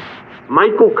 hey,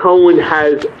 Michael Cohen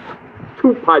has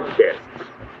two podcasts,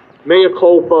 Mea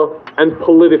Culpa and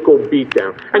Political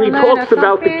Beatdown. And he talks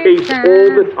about the case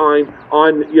all the time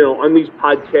on these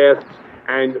podcasts,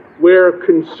 and we're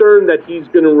concerned that he's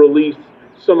going to release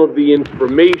some of the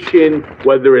information,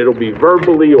 whether it'll be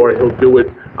verbally or he'll do it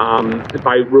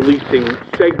by releasing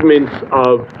segments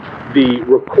of the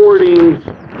recordings,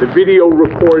 the video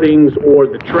recordings, or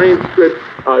the transcript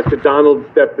to Donald's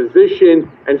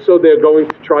deposition, and so they're going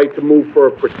to try to move for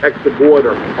a protective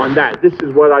order on that. This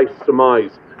is what I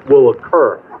surmise will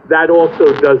occur. That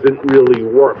also doesn't really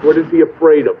work. What is he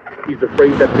afraid of? He's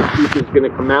afraid that the truth is going to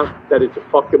come out, that it's a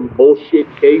fucking bullshit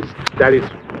case, that it's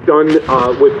done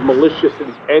with malicious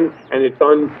intent, and it's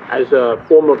done as a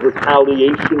form of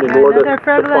retaliation in order to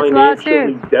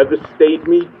financially devastate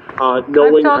me.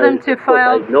 Knowing I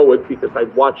know it because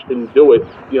I've watched him do it,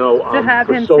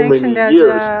 for so many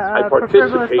years. I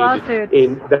participated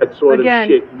in that sort of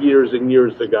shit years and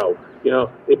years ago.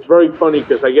 It's very funny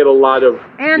because I get a lot of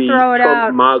the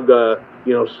Trump MAGA,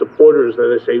 supporters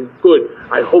that I say, good,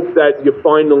 I hope that you're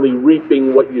finally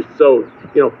reaping what you sowed.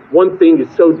 One thing is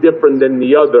so different than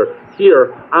the other.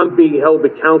 Here, I'm being held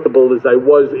accountable as I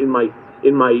was in my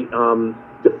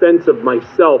defense of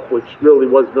myself, which really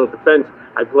was no defense.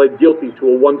 I pled guilty to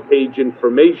a one-page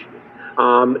information,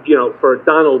 for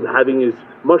Donald having his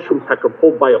mushroom pecker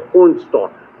pulled by a porn star.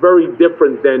 Very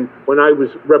different than when I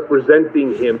was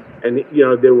representing him, and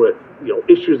there were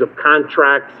issues of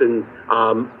contracts and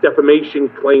defamation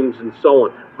claims and so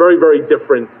on. Very, very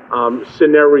different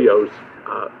scenarios.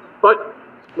 But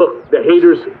look, the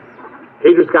haters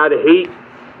gotta hate.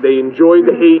 They enjoy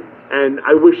the hate, and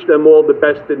I wish them all the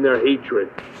best in their hatred.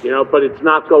 But it's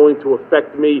not going to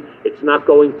affect me. It's not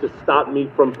going to stop me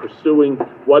from pursuing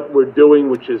what we're doing,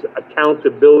 which is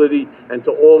accountability. And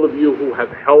to all of you who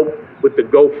have helped with the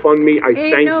GoFundMe, I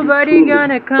thank you truly,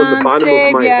 from the bottom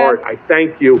of my heart. I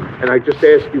thank you, and I just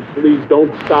ask you, please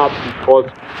don't stop,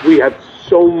 because we have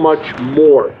so much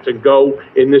more to go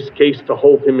in this case to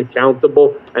hold him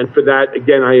accountable. And for that,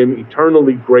 again, I am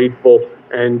eternally grateful.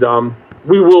 And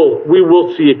we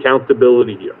will see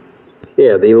accountability here.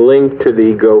 Yeah, the link to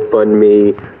the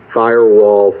GoFundMe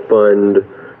Firewall Fund,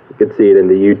 you can see it in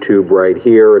the YouTube right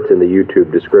here. It's in the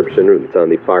YouTube description. It's on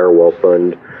the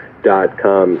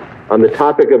firewallfund.com. On the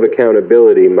topic of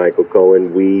accountability, Michael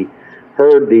Cohen, we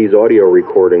heard these audio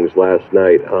recordings last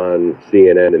night on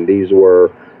CNN, and these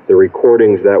were the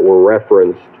recordings that were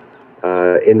referenced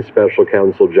in Special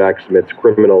Counsel Jack Smith's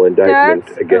criminal indictment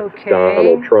against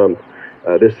Donald Trump.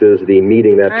 This is the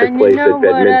meeting that took place at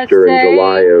Bedminster in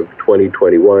July of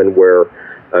 2021, where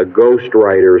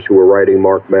ghostwriters who were writing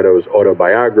Mark Meadows'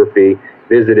 autobiography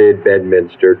visited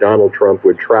Bedminster. Donald Trump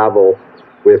would travel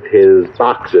with his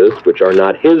boxes, which are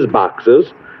not his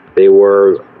boxes. They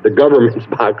were the government's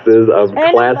boxes of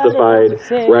classified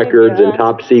records and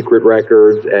top secret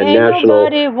records and national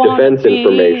defense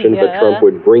information, but Trump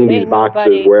would bring these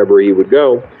boxes wherever he would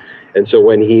go. And so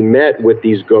when he met with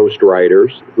these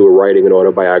ghostwriters who were writing an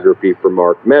autobiography for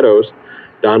Mark Meadows,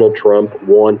 Donald Trump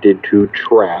wanted to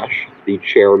trash the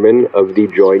chairman of the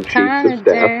Joint Chiefs of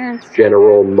Staff,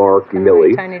 General Mark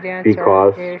Milley,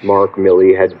 because Mark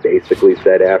Milley had basically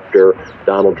said after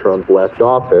Donald Trump left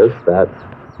office that,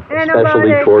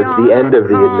 especially towards the end of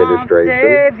the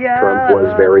administration, Trump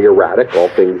was very erratic, all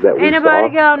things that we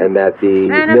saw, and that the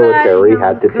military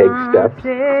had to take steps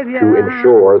to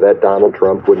ensure that Donald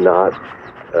Trump would not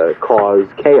cause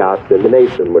chaos in the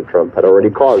nation, when Trump had already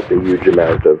caused a huge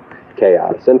amount of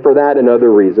chaos. And for that and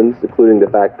other reasons, including the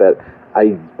fact that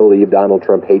I believe Donald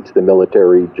Trump hates the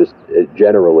military just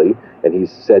generally, and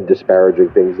he's said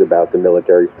disparaging things about the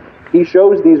military, he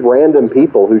shows these random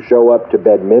people who show up to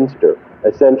Bedminster,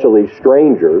 essentially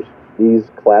strangers, these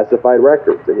classified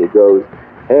records. And he goes,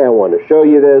 hey, I want to show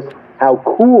you this. How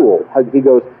cool. He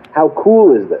goes, how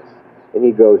cool is this? And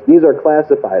he goes, these are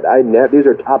classified. These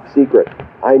are top secret.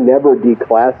 I never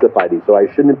declassify these, so I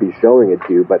shouldn't be showing it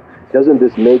to you, but doesn't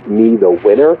this make me the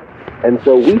winner? And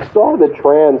so we saw the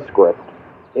transcript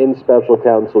in Special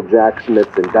Counsel Jack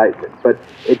Smith's indictment, but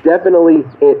it definitely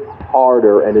hit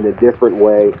harder and in a different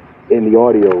way in the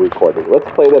audio recording. Let's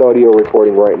play that audio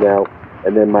recording right now,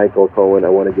 and then Michael Cohen, I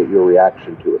want to get your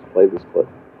reaction to it. Play this clip.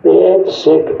 They had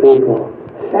sick people.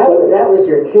 That was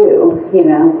your cue,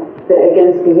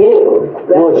 against you.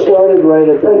 No, it started right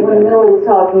at the beginning. When Milley's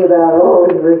talking about,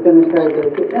 they were going to try to...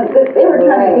 They were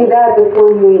trying to do that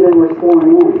before you even were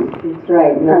sworn in. That's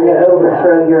right. Trying to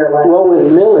overthrow your election. Well, with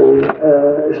Milley,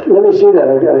 let me see that.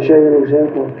 I'll show you an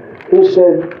example. He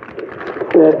said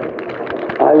that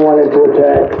I wanted to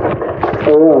attack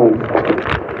Iran.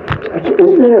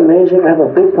 Isn't it amazing? I have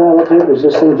a big pile of papers.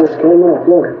 This thing just came up.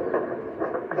 Look.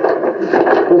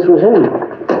 This was him.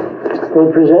 They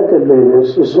presented me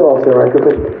this. This is off the record,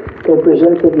 but they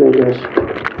presented me this.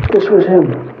 This was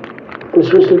him.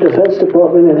 This was the Defense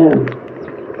Department and him.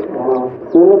 Wow.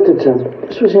 We looked at some.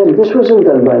 This was him. This wasn't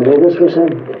done by me. This was him.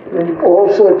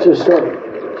 All sorts of stuff.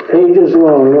 Pages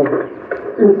long. Look.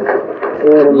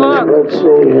 Wait a minute. Let's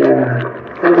see here.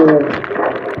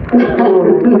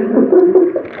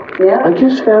 Yeah. I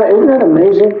just found, isn't that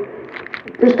amazing?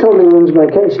 This totally ruins my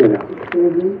case, you know.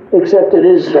 Except it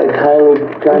is like highly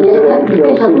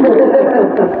confidential.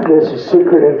 There's a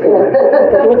secret information.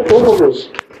 Look at this.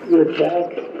 Your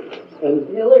attack. And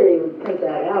Hillary would put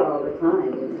that out all the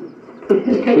time, you know.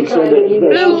 he said it.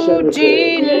 Blue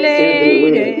jean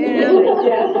lady.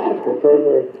 The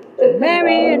pervert.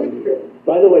 Marion.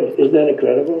 By the way, isn't that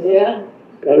incredible? Yeah.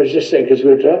 I was just saying, because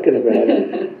we were talking about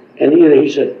it. And he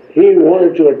said he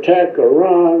wanted to attack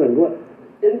Iran and what?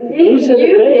 These are the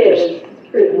papers.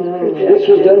 This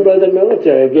was done by the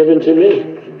military, given to me.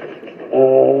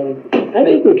 I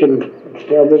think we can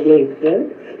probably, yeah?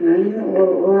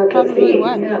 We'll have to Probably see.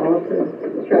 what? Yeah, we'll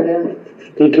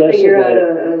try to figure out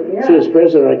Declassified. yeah. See, as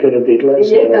president, I could have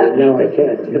declassified Yeah. it. Now I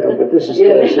can't, you know, but this is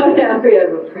Yeah, classified. now we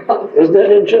have a problem. Isn't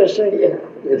that interesting? Yeah.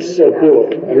 It's so cool.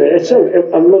 I mean, it's so,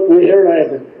 look, here I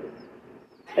am.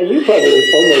 And you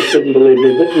probably almost didn't believe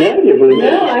me, but now you believe me.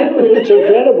 No, I believe It's you.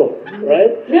 incredible,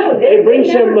 right? No, Hey, bring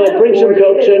some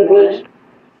Cokes in, please.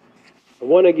 I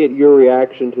want to get your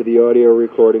reaction to the audio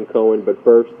recording, Cohen, but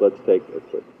first, let's take a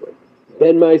quick break.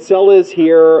 Ben Micel is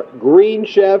here. Green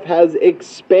Chef has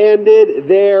expanded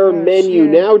their menu.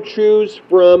 shit. Now choose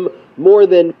from more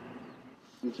than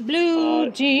Blue These are all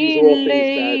jean things that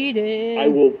lady. I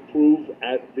will prove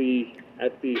at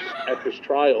this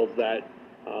trial that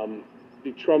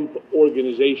the Trump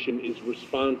organization is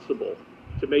responsible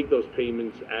to make those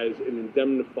payments as an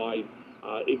indemnified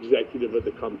executive of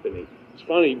the company. It's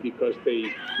funny because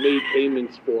they made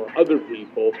payments for other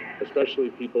people, especially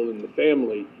people in the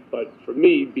family, but for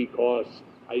me, because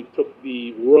I took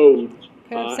the road.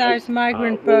 Capsized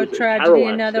migrant what boat was it? tragedy,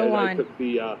 Kerouac another said, one. I took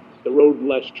the road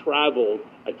less traveled.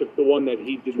 I took the one that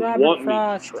he didn't Robert want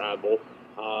Frost. me to travel.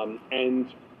 And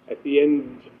at the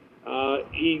end,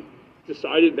 he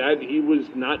decided that he was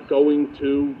not going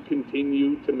to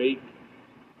continue to make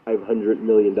 $500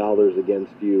 million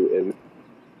against you in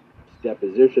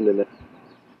deposition, and that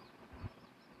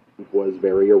was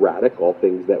very erratic, all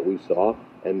things that we saw,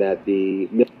 and that the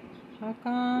How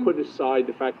come? put aside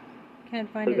the fact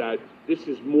Can't find it. that this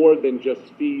is more than just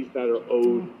fees that are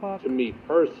owed fuck. to me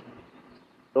personally.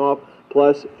 off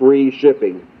plus free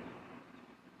shipping.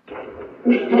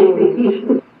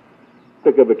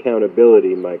 Topic of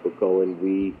accountability, Michael Cohen.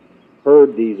 We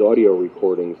heard these audio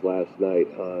recordings last night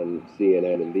on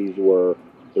CNN, and these were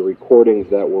the recordings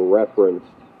that were referenced,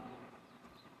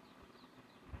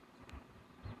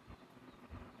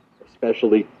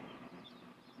 especially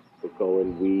Michael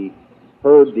Cohen. We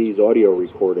heard these audio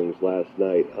recordings last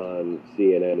night on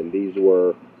CNN, and these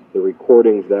were the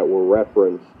recordings that were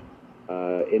referenced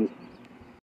in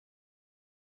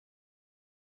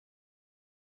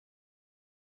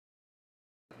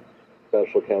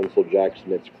Special Counsel Jack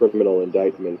Smith's criminal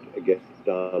indictment against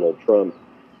Donald Trump.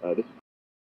 This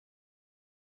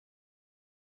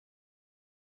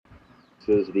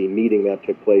is the meeting that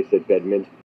took place at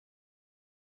Bedminster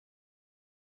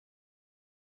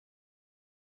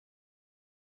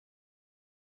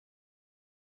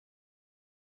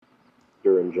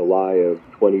in July of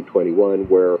 2021,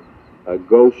 where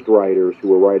ghostwriters who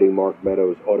were writing Mark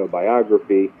Meadows'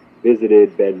 autobiography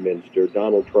visited Bedminster.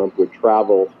 Donald Trump would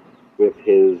travel with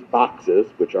his boxes,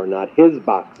 which are not his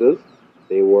boxes.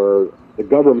 They were the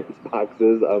government's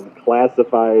boxes of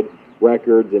classified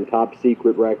records and top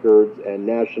secret records and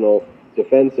national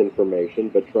defense information,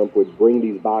 but Trump would bring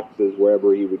these boxes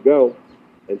wherever he would go.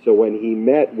 And so when he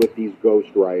met with these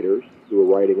ghostwriters who were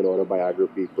writing an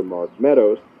autobiography for Mark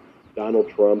Meadows, Donald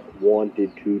Trump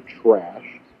wanted to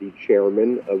trash the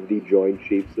chairman of the Joint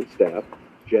Chiefs of Staff,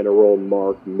 General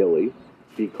Mark Milley,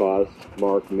 because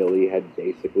Mark Milley had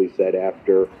basically said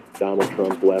after Donald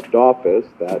Trump left office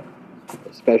that,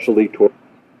 especially toward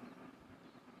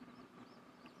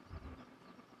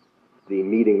the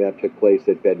meeting that took place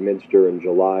at Bedminster in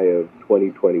July of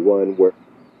 2021, where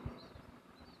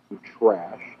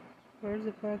trash. Where's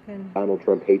the fucking... Donald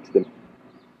Trump hates them.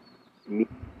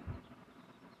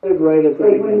 Right at the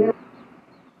beginning.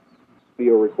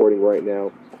 Video recording right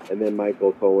now, and then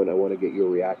Michael Cohen, I want to get your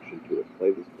reaction to it.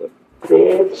 Play this clip.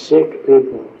 Bad, sick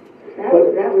people. That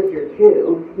was your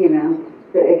cue, you know,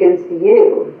 against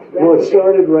you. No, it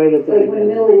started right at the Like when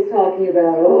beginning. Millie's talking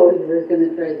about, oh, we're going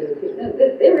to try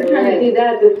to... They were trying to do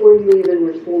that before you even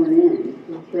were sworn in.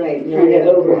 That's right. Trying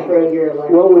to overthrow your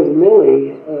election. Well, with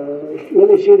Milley, let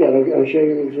me see that. I'll show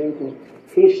you an example.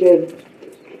 He said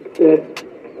that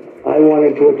I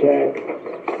wanted to attack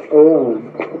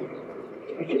Iran.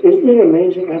 Isn't it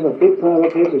amazing? I have a big pile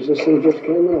of papers. This thing just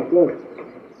came out. Look.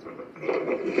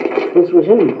 This was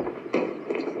him.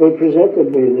 They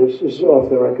presented me this. This is off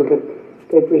the record, but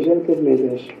they presented me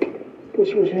this.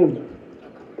 This was him.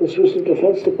 This was the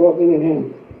Defense Department and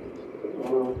him.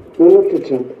 We looked at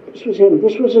him. This was him.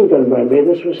 This wasn't done by me.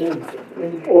 This was him.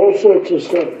 All sorts of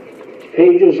stuff.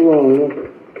 Pages long.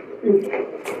 Look.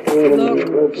 Wait a minute.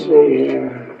 Let's see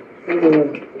here.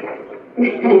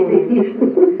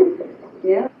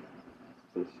 Yeah.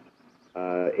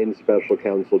 In Special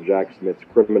Counsel Jack Smith's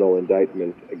criminal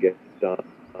indictment against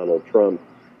Donald Trump.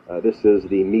 This is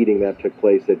the meeting that took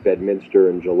place at Bedminster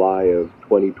in July of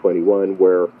 2021,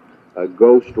 where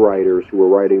ghostwriters who were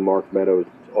writing Mark Meadows'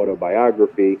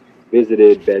 autobiography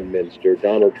visited Bedminster.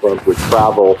 Donald Trump would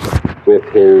travel with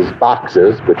his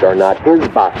boxes, which are not his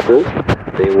boxes.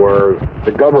 They were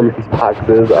the government's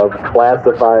boxes of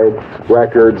classified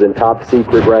records and top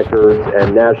secret records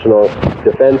and national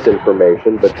defense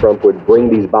information, but Trump would bring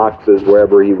these boxes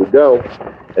wherever he would go.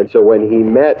 And so when he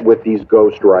met with these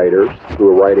ghostwriters who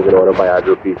were writing an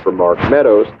autobiography for Mark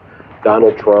Meadows,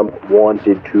 Donald Trump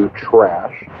wanted to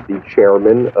trash the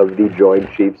chairman of the Joint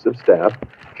Chiefs of Staff,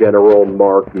 General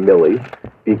Mark Milley,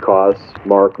 because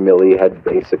Mark Milley had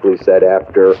basically said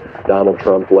after Donald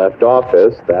Trump left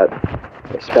office that,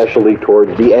 especially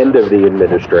towards the end of the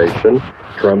administration,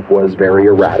 Trump was very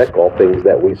erratic, all things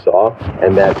that we saw,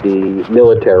 and that the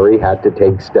military had to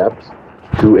take steps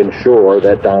to ensure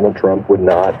that Donald Trump would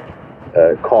not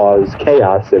cause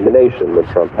chaos in the nation, that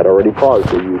Trump had already caused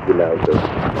a huge amount of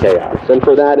chaos. And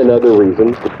for that and other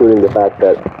reasons, including the fact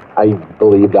that I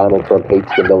believe Donald Trump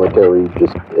hates the military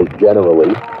just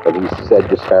generally, and he said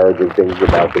disparaging things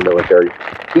about the military,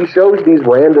 he shows these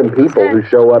random people who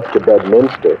show up to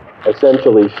Bedminster,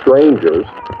 essentially strangers,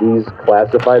 these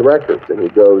classified records. And he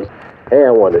goes, hey,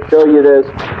 I want to show you this.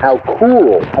 How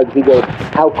cool. He goes,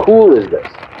 how cool is this?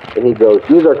 And he goes,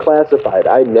 these are classified.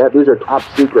 These are top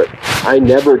secret. I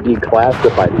never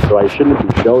declassified it, so I shouldn't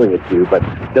be showing it to you, but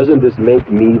doesn't this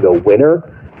make me the winner?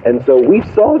 And so we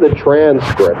saw the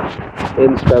transcript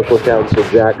in Special Counsel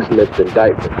Jack Smith's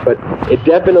indictment, but it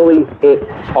definitely hit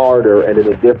harder and in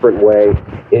a different way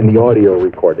in the audio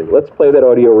recording. Let's play that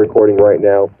audio recording right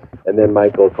now, and then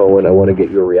Michael Cohen, I want to get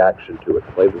your reaction to it.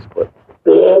 Play this clip.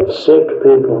 They had sick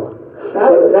people.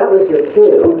 That was your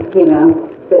cue, you know,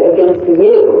 against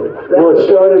you. Well, it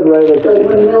started right at Like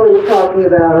when Millie's talking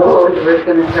about, we're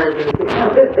going to start to,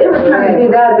 they were trying to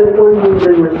do that before you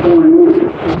even were sworn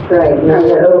in. That's right, trying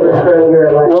to overthrow your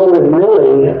election. Well, with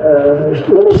Millie,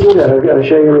 let me see that. I'll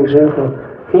show you an example.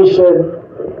 He said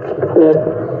that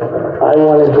I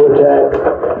wanted to attack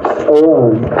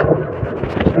Iran.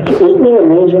 Isn't it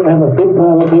amazing? I have a big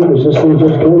pile of papers. This thing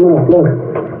just came out. Look.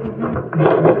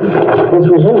 This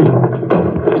was him.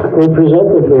 They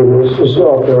presented me this. This is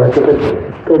off the record, but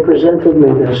they presented me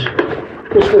this.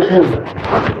 This was him.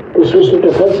 This was the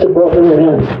Defense Department and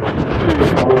him.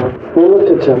 We looked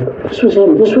at him. This was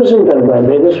him. This wasn't done by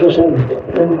me. This was him.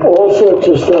 All sorts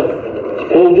of stuff.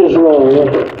 Pages long.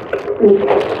 Look.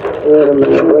 Wait a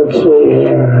minute. Let's see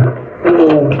here.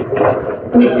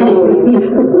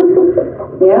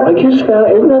 Yeah. I just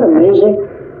found, isn't that amazing?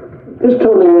 This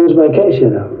totally wins my case, you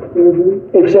know.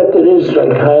 Mm-hmm. Except it is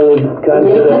like highly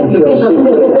confidential,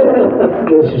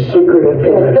 this is secret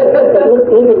information.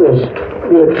 Look at this.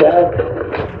 You attack,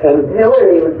 and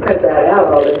Hillary would put that out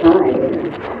all the time.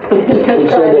 she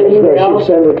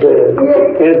sent it to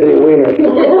Anthony Weiner.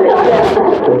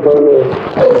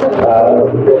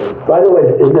 By the way,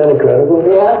 isn't that incredible?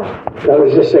 Yeah. I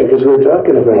was just saying, because we were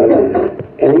talking about it,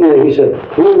 and he said,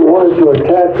 who wanted to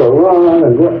attack Iran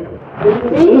and what?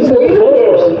 These are the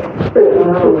papers.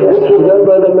 This was done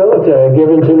by the military,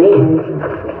 given to me.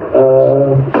 I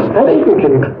think we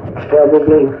can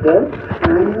probably, yeah?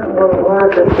 We'll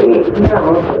have to see.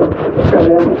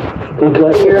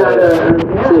 Declassified.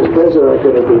 As president, I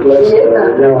could have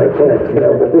declassified. No, I can't. You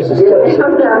know, but this is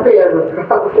classified.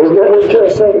 Isn't that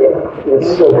interesting? It's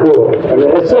so cool. I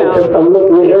mean, it's so, I'm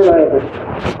looking here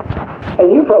and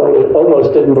you probably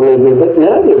almost didn't believe me, but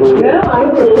now you believe me. No, I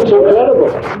believe it's incredible,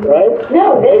 right?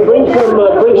 No, hey, bring some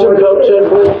Cokes in,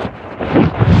 please.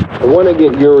 I want to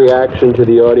get your reaction to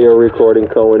the audio recording,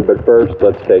 Cohen, but first,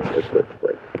 let's take a quick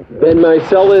break. Ben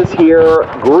Micel is here.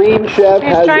 Green Chef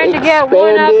has expanded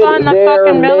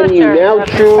their menu. Now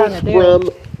choose from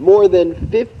more than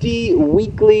 50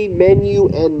 weekly menu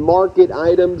and market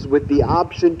items with the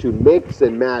option to mix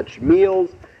and match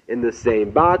meals in the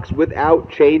same box without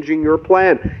changing your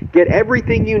plan. Get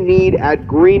everything you need at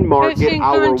Green Market,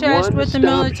 our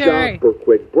one-stop shop for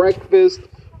quick breakfast,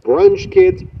 brunch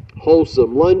kits,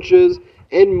 wholesome lunches,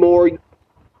 and more.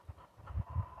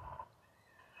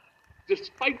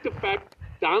 despite the fact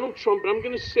Donald Trump, and I'm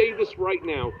going to say this right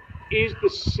now, is the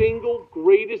single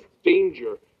greatest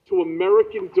danger to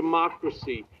American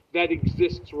democracy that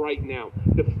exists right now.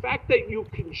 The fact that you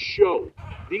can show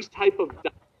these type of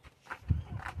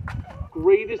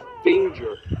greatest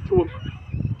danger to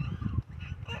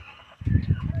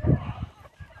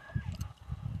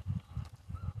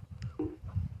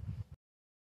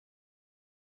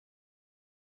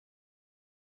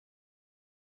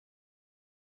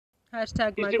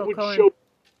Hashtag is it Michael would Cohen. show.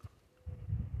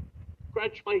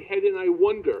 Scratch my head and I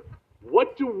wonder,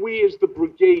 what do we as the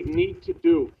brigade need to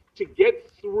do to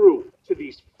get through to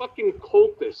these fucking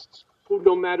cultists who,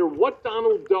 no matter what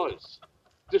Donald does,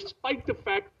 despite the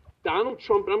fact Donald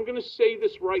Trump, and I'm going to say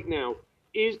this right now,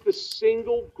 is the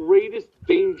single greatest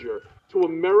danger to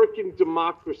American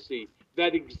democracy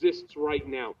that exists right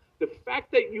now. The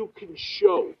fact that you can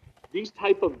show these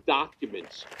type of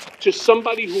documents to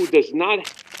somebody who does not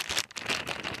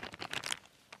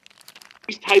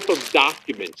these type of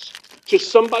documents to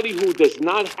somebody who does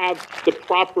not have the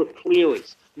proper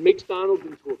clearance makes Donald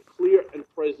into a clear and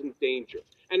present danger.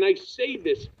 And I say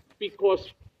this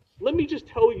because let me just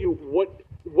tell you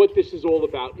what this is all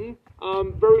about. And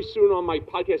very soon on my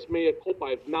podcast, Mea Culpa, I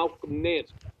have Malcolm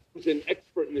Nance, who's an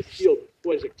expert in this field,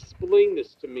 who has explained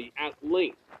this to me at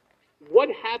length. What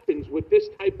happens with this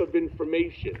type of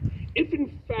information if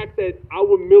in fact that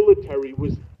our military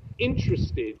was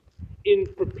interested in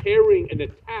preparing an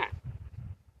attack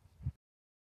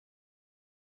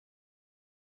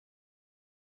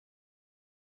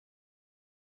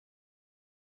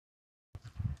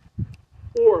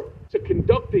or to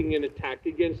conducting an attack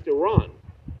against Iran?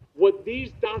 What these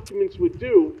documents would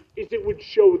do is it would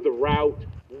show the route,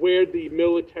 where the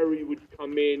military would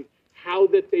come in, how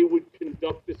that they would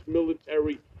conduct this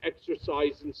military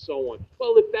exercise, and so on.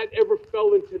 Well, if that ever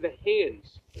fell into the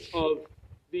hands of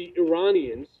the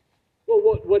Iranians,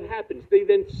 well, what happens? They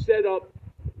then set up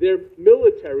their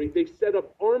military, they set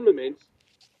up armaments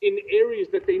in areas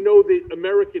that they know the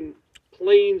American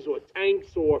planes or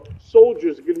tanks or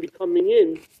soldiers are going to be coming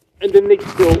in, and then they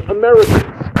kill Americans.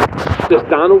 Does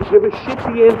Donald give a shit?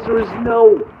 The answer is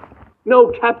no.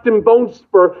 No, Captain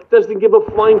Bonespur doesn't give a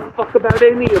flying fuck about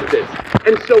any of this.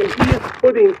 And so he is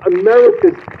putting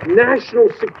America's national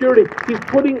security, he's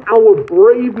putting our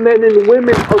brave men and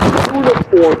women of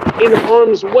uniform in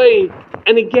harm's way.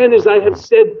 And again, as I have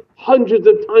said hundreds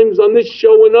of times on this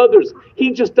show and others,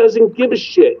 he just doesn't give a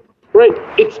shit. Right?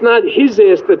 It's not his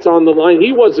ass that's on the line.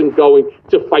 He wasn't going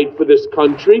to fight for this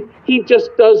country. He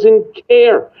just doesn't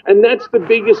care. And that's the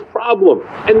biggest problem.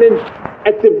 And then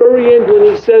at the very end,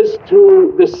 when he says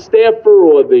to the staffer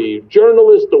or the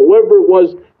journalist or whoever it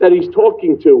was that he's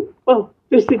talking to, well,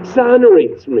 this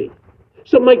exonerates me.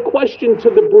 So my question to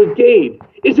the brigade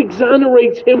is,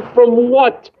 exonerates him from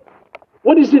what?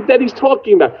 What is it that he's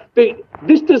talking about?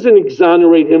 This doesn't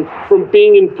exonerate him from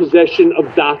being in possession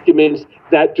of documents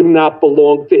that do not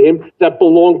belong to him, that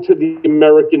belong to the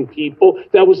American people,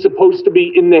 that was supposed to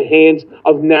be in the hands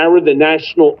of NARA, the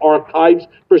National Archives,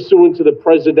 pursuant to the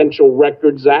Presidential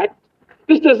Records Act.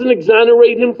 This doesn't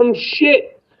exonerate him from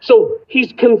shit. So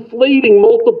he's conflating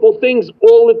multiple things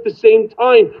all at the same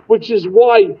time, which is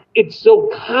why it's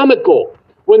so comical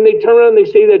when they turn around and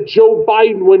they say that Joe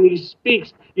Biden, when he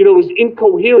speaks, is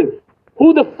incoherent.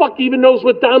 Who the fuck even knows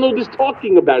what Donald is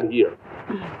talking about here?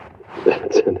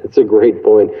 That's a great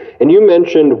point. And you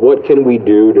mentioned, what can we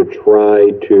do to try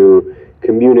to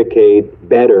communicate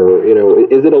better?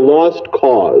 Is it a lost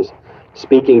cause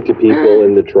speaking to people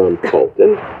in the Trump cult?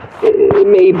 And it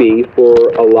may be for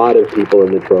a lot of people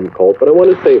in the Trump cult, but I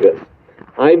want to say this.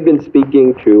 I've been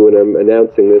speaking to, and I'm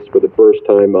announcing this for the first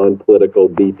time on Political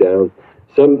Beatdown,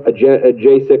 a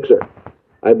J6er.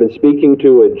 I've been speaking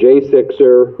to a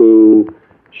J6er who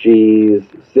she's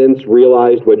since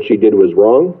realized what she did was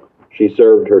wrong. She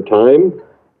served her time,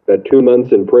 about 2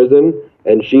 months in prison,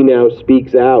 and she now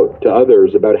speaks out to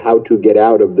others about how to get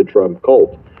out of the Trump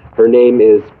cult. Her name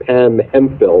is Pam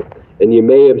Hemphill, and you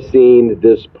may have seen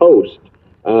this post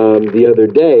the other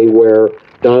day where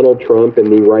Donald Trump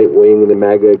and the right wing, the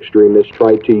MAGA extremists,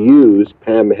 tried to use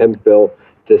Pam Hemphill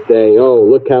to say, oh,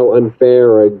 look how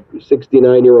unfair, a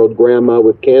 69-year-old grandma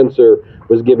with cancer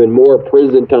was given more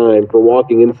prison time for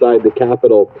walking inside the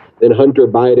Capitol than Hunter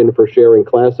Biden for sharing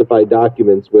classified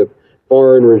documents with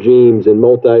foreign regimes and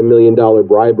multi-million-dollar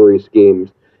bribery schemes.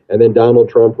 And then Donald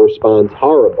Trump responds,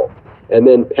 horrible. And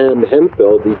then Pam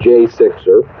Hemphill, the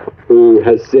J6er, who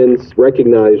has since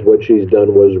recognized what she's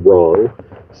done was wrong,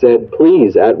 said,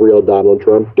 please, at Real Donald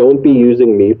Trump, don't be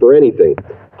using me for anything.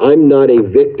 I'm not a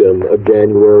victim of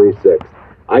January 6th.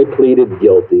 I pleaded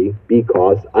guilty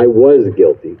because I was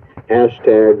guilty.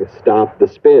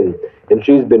 #StopTheSpin. And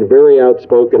she's been very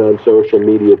outspoken on social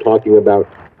media talking about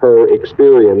her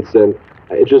experience, and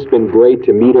it's just been great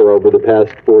to meet her over the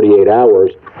past 48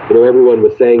 hours. You know, everyone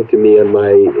was saying to me on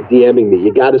my DMing me,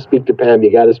 you got to speak to Pam,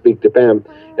 you got to speak to Pam.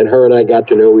 And her and I got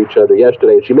to know each other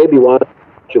yesterday. She may be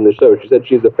watching the show. She said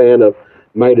she's a fan of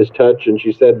Midas Touch, and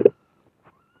she said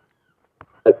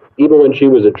that even when she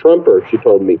was a Trumper, she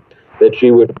told me that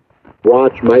she would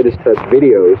watch Midas Touch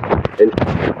videos, and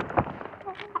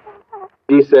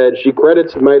she said she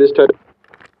credits Midas Touch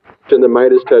and the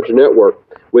Midas Touch network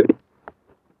with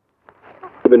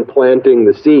even planting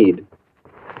the seed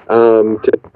to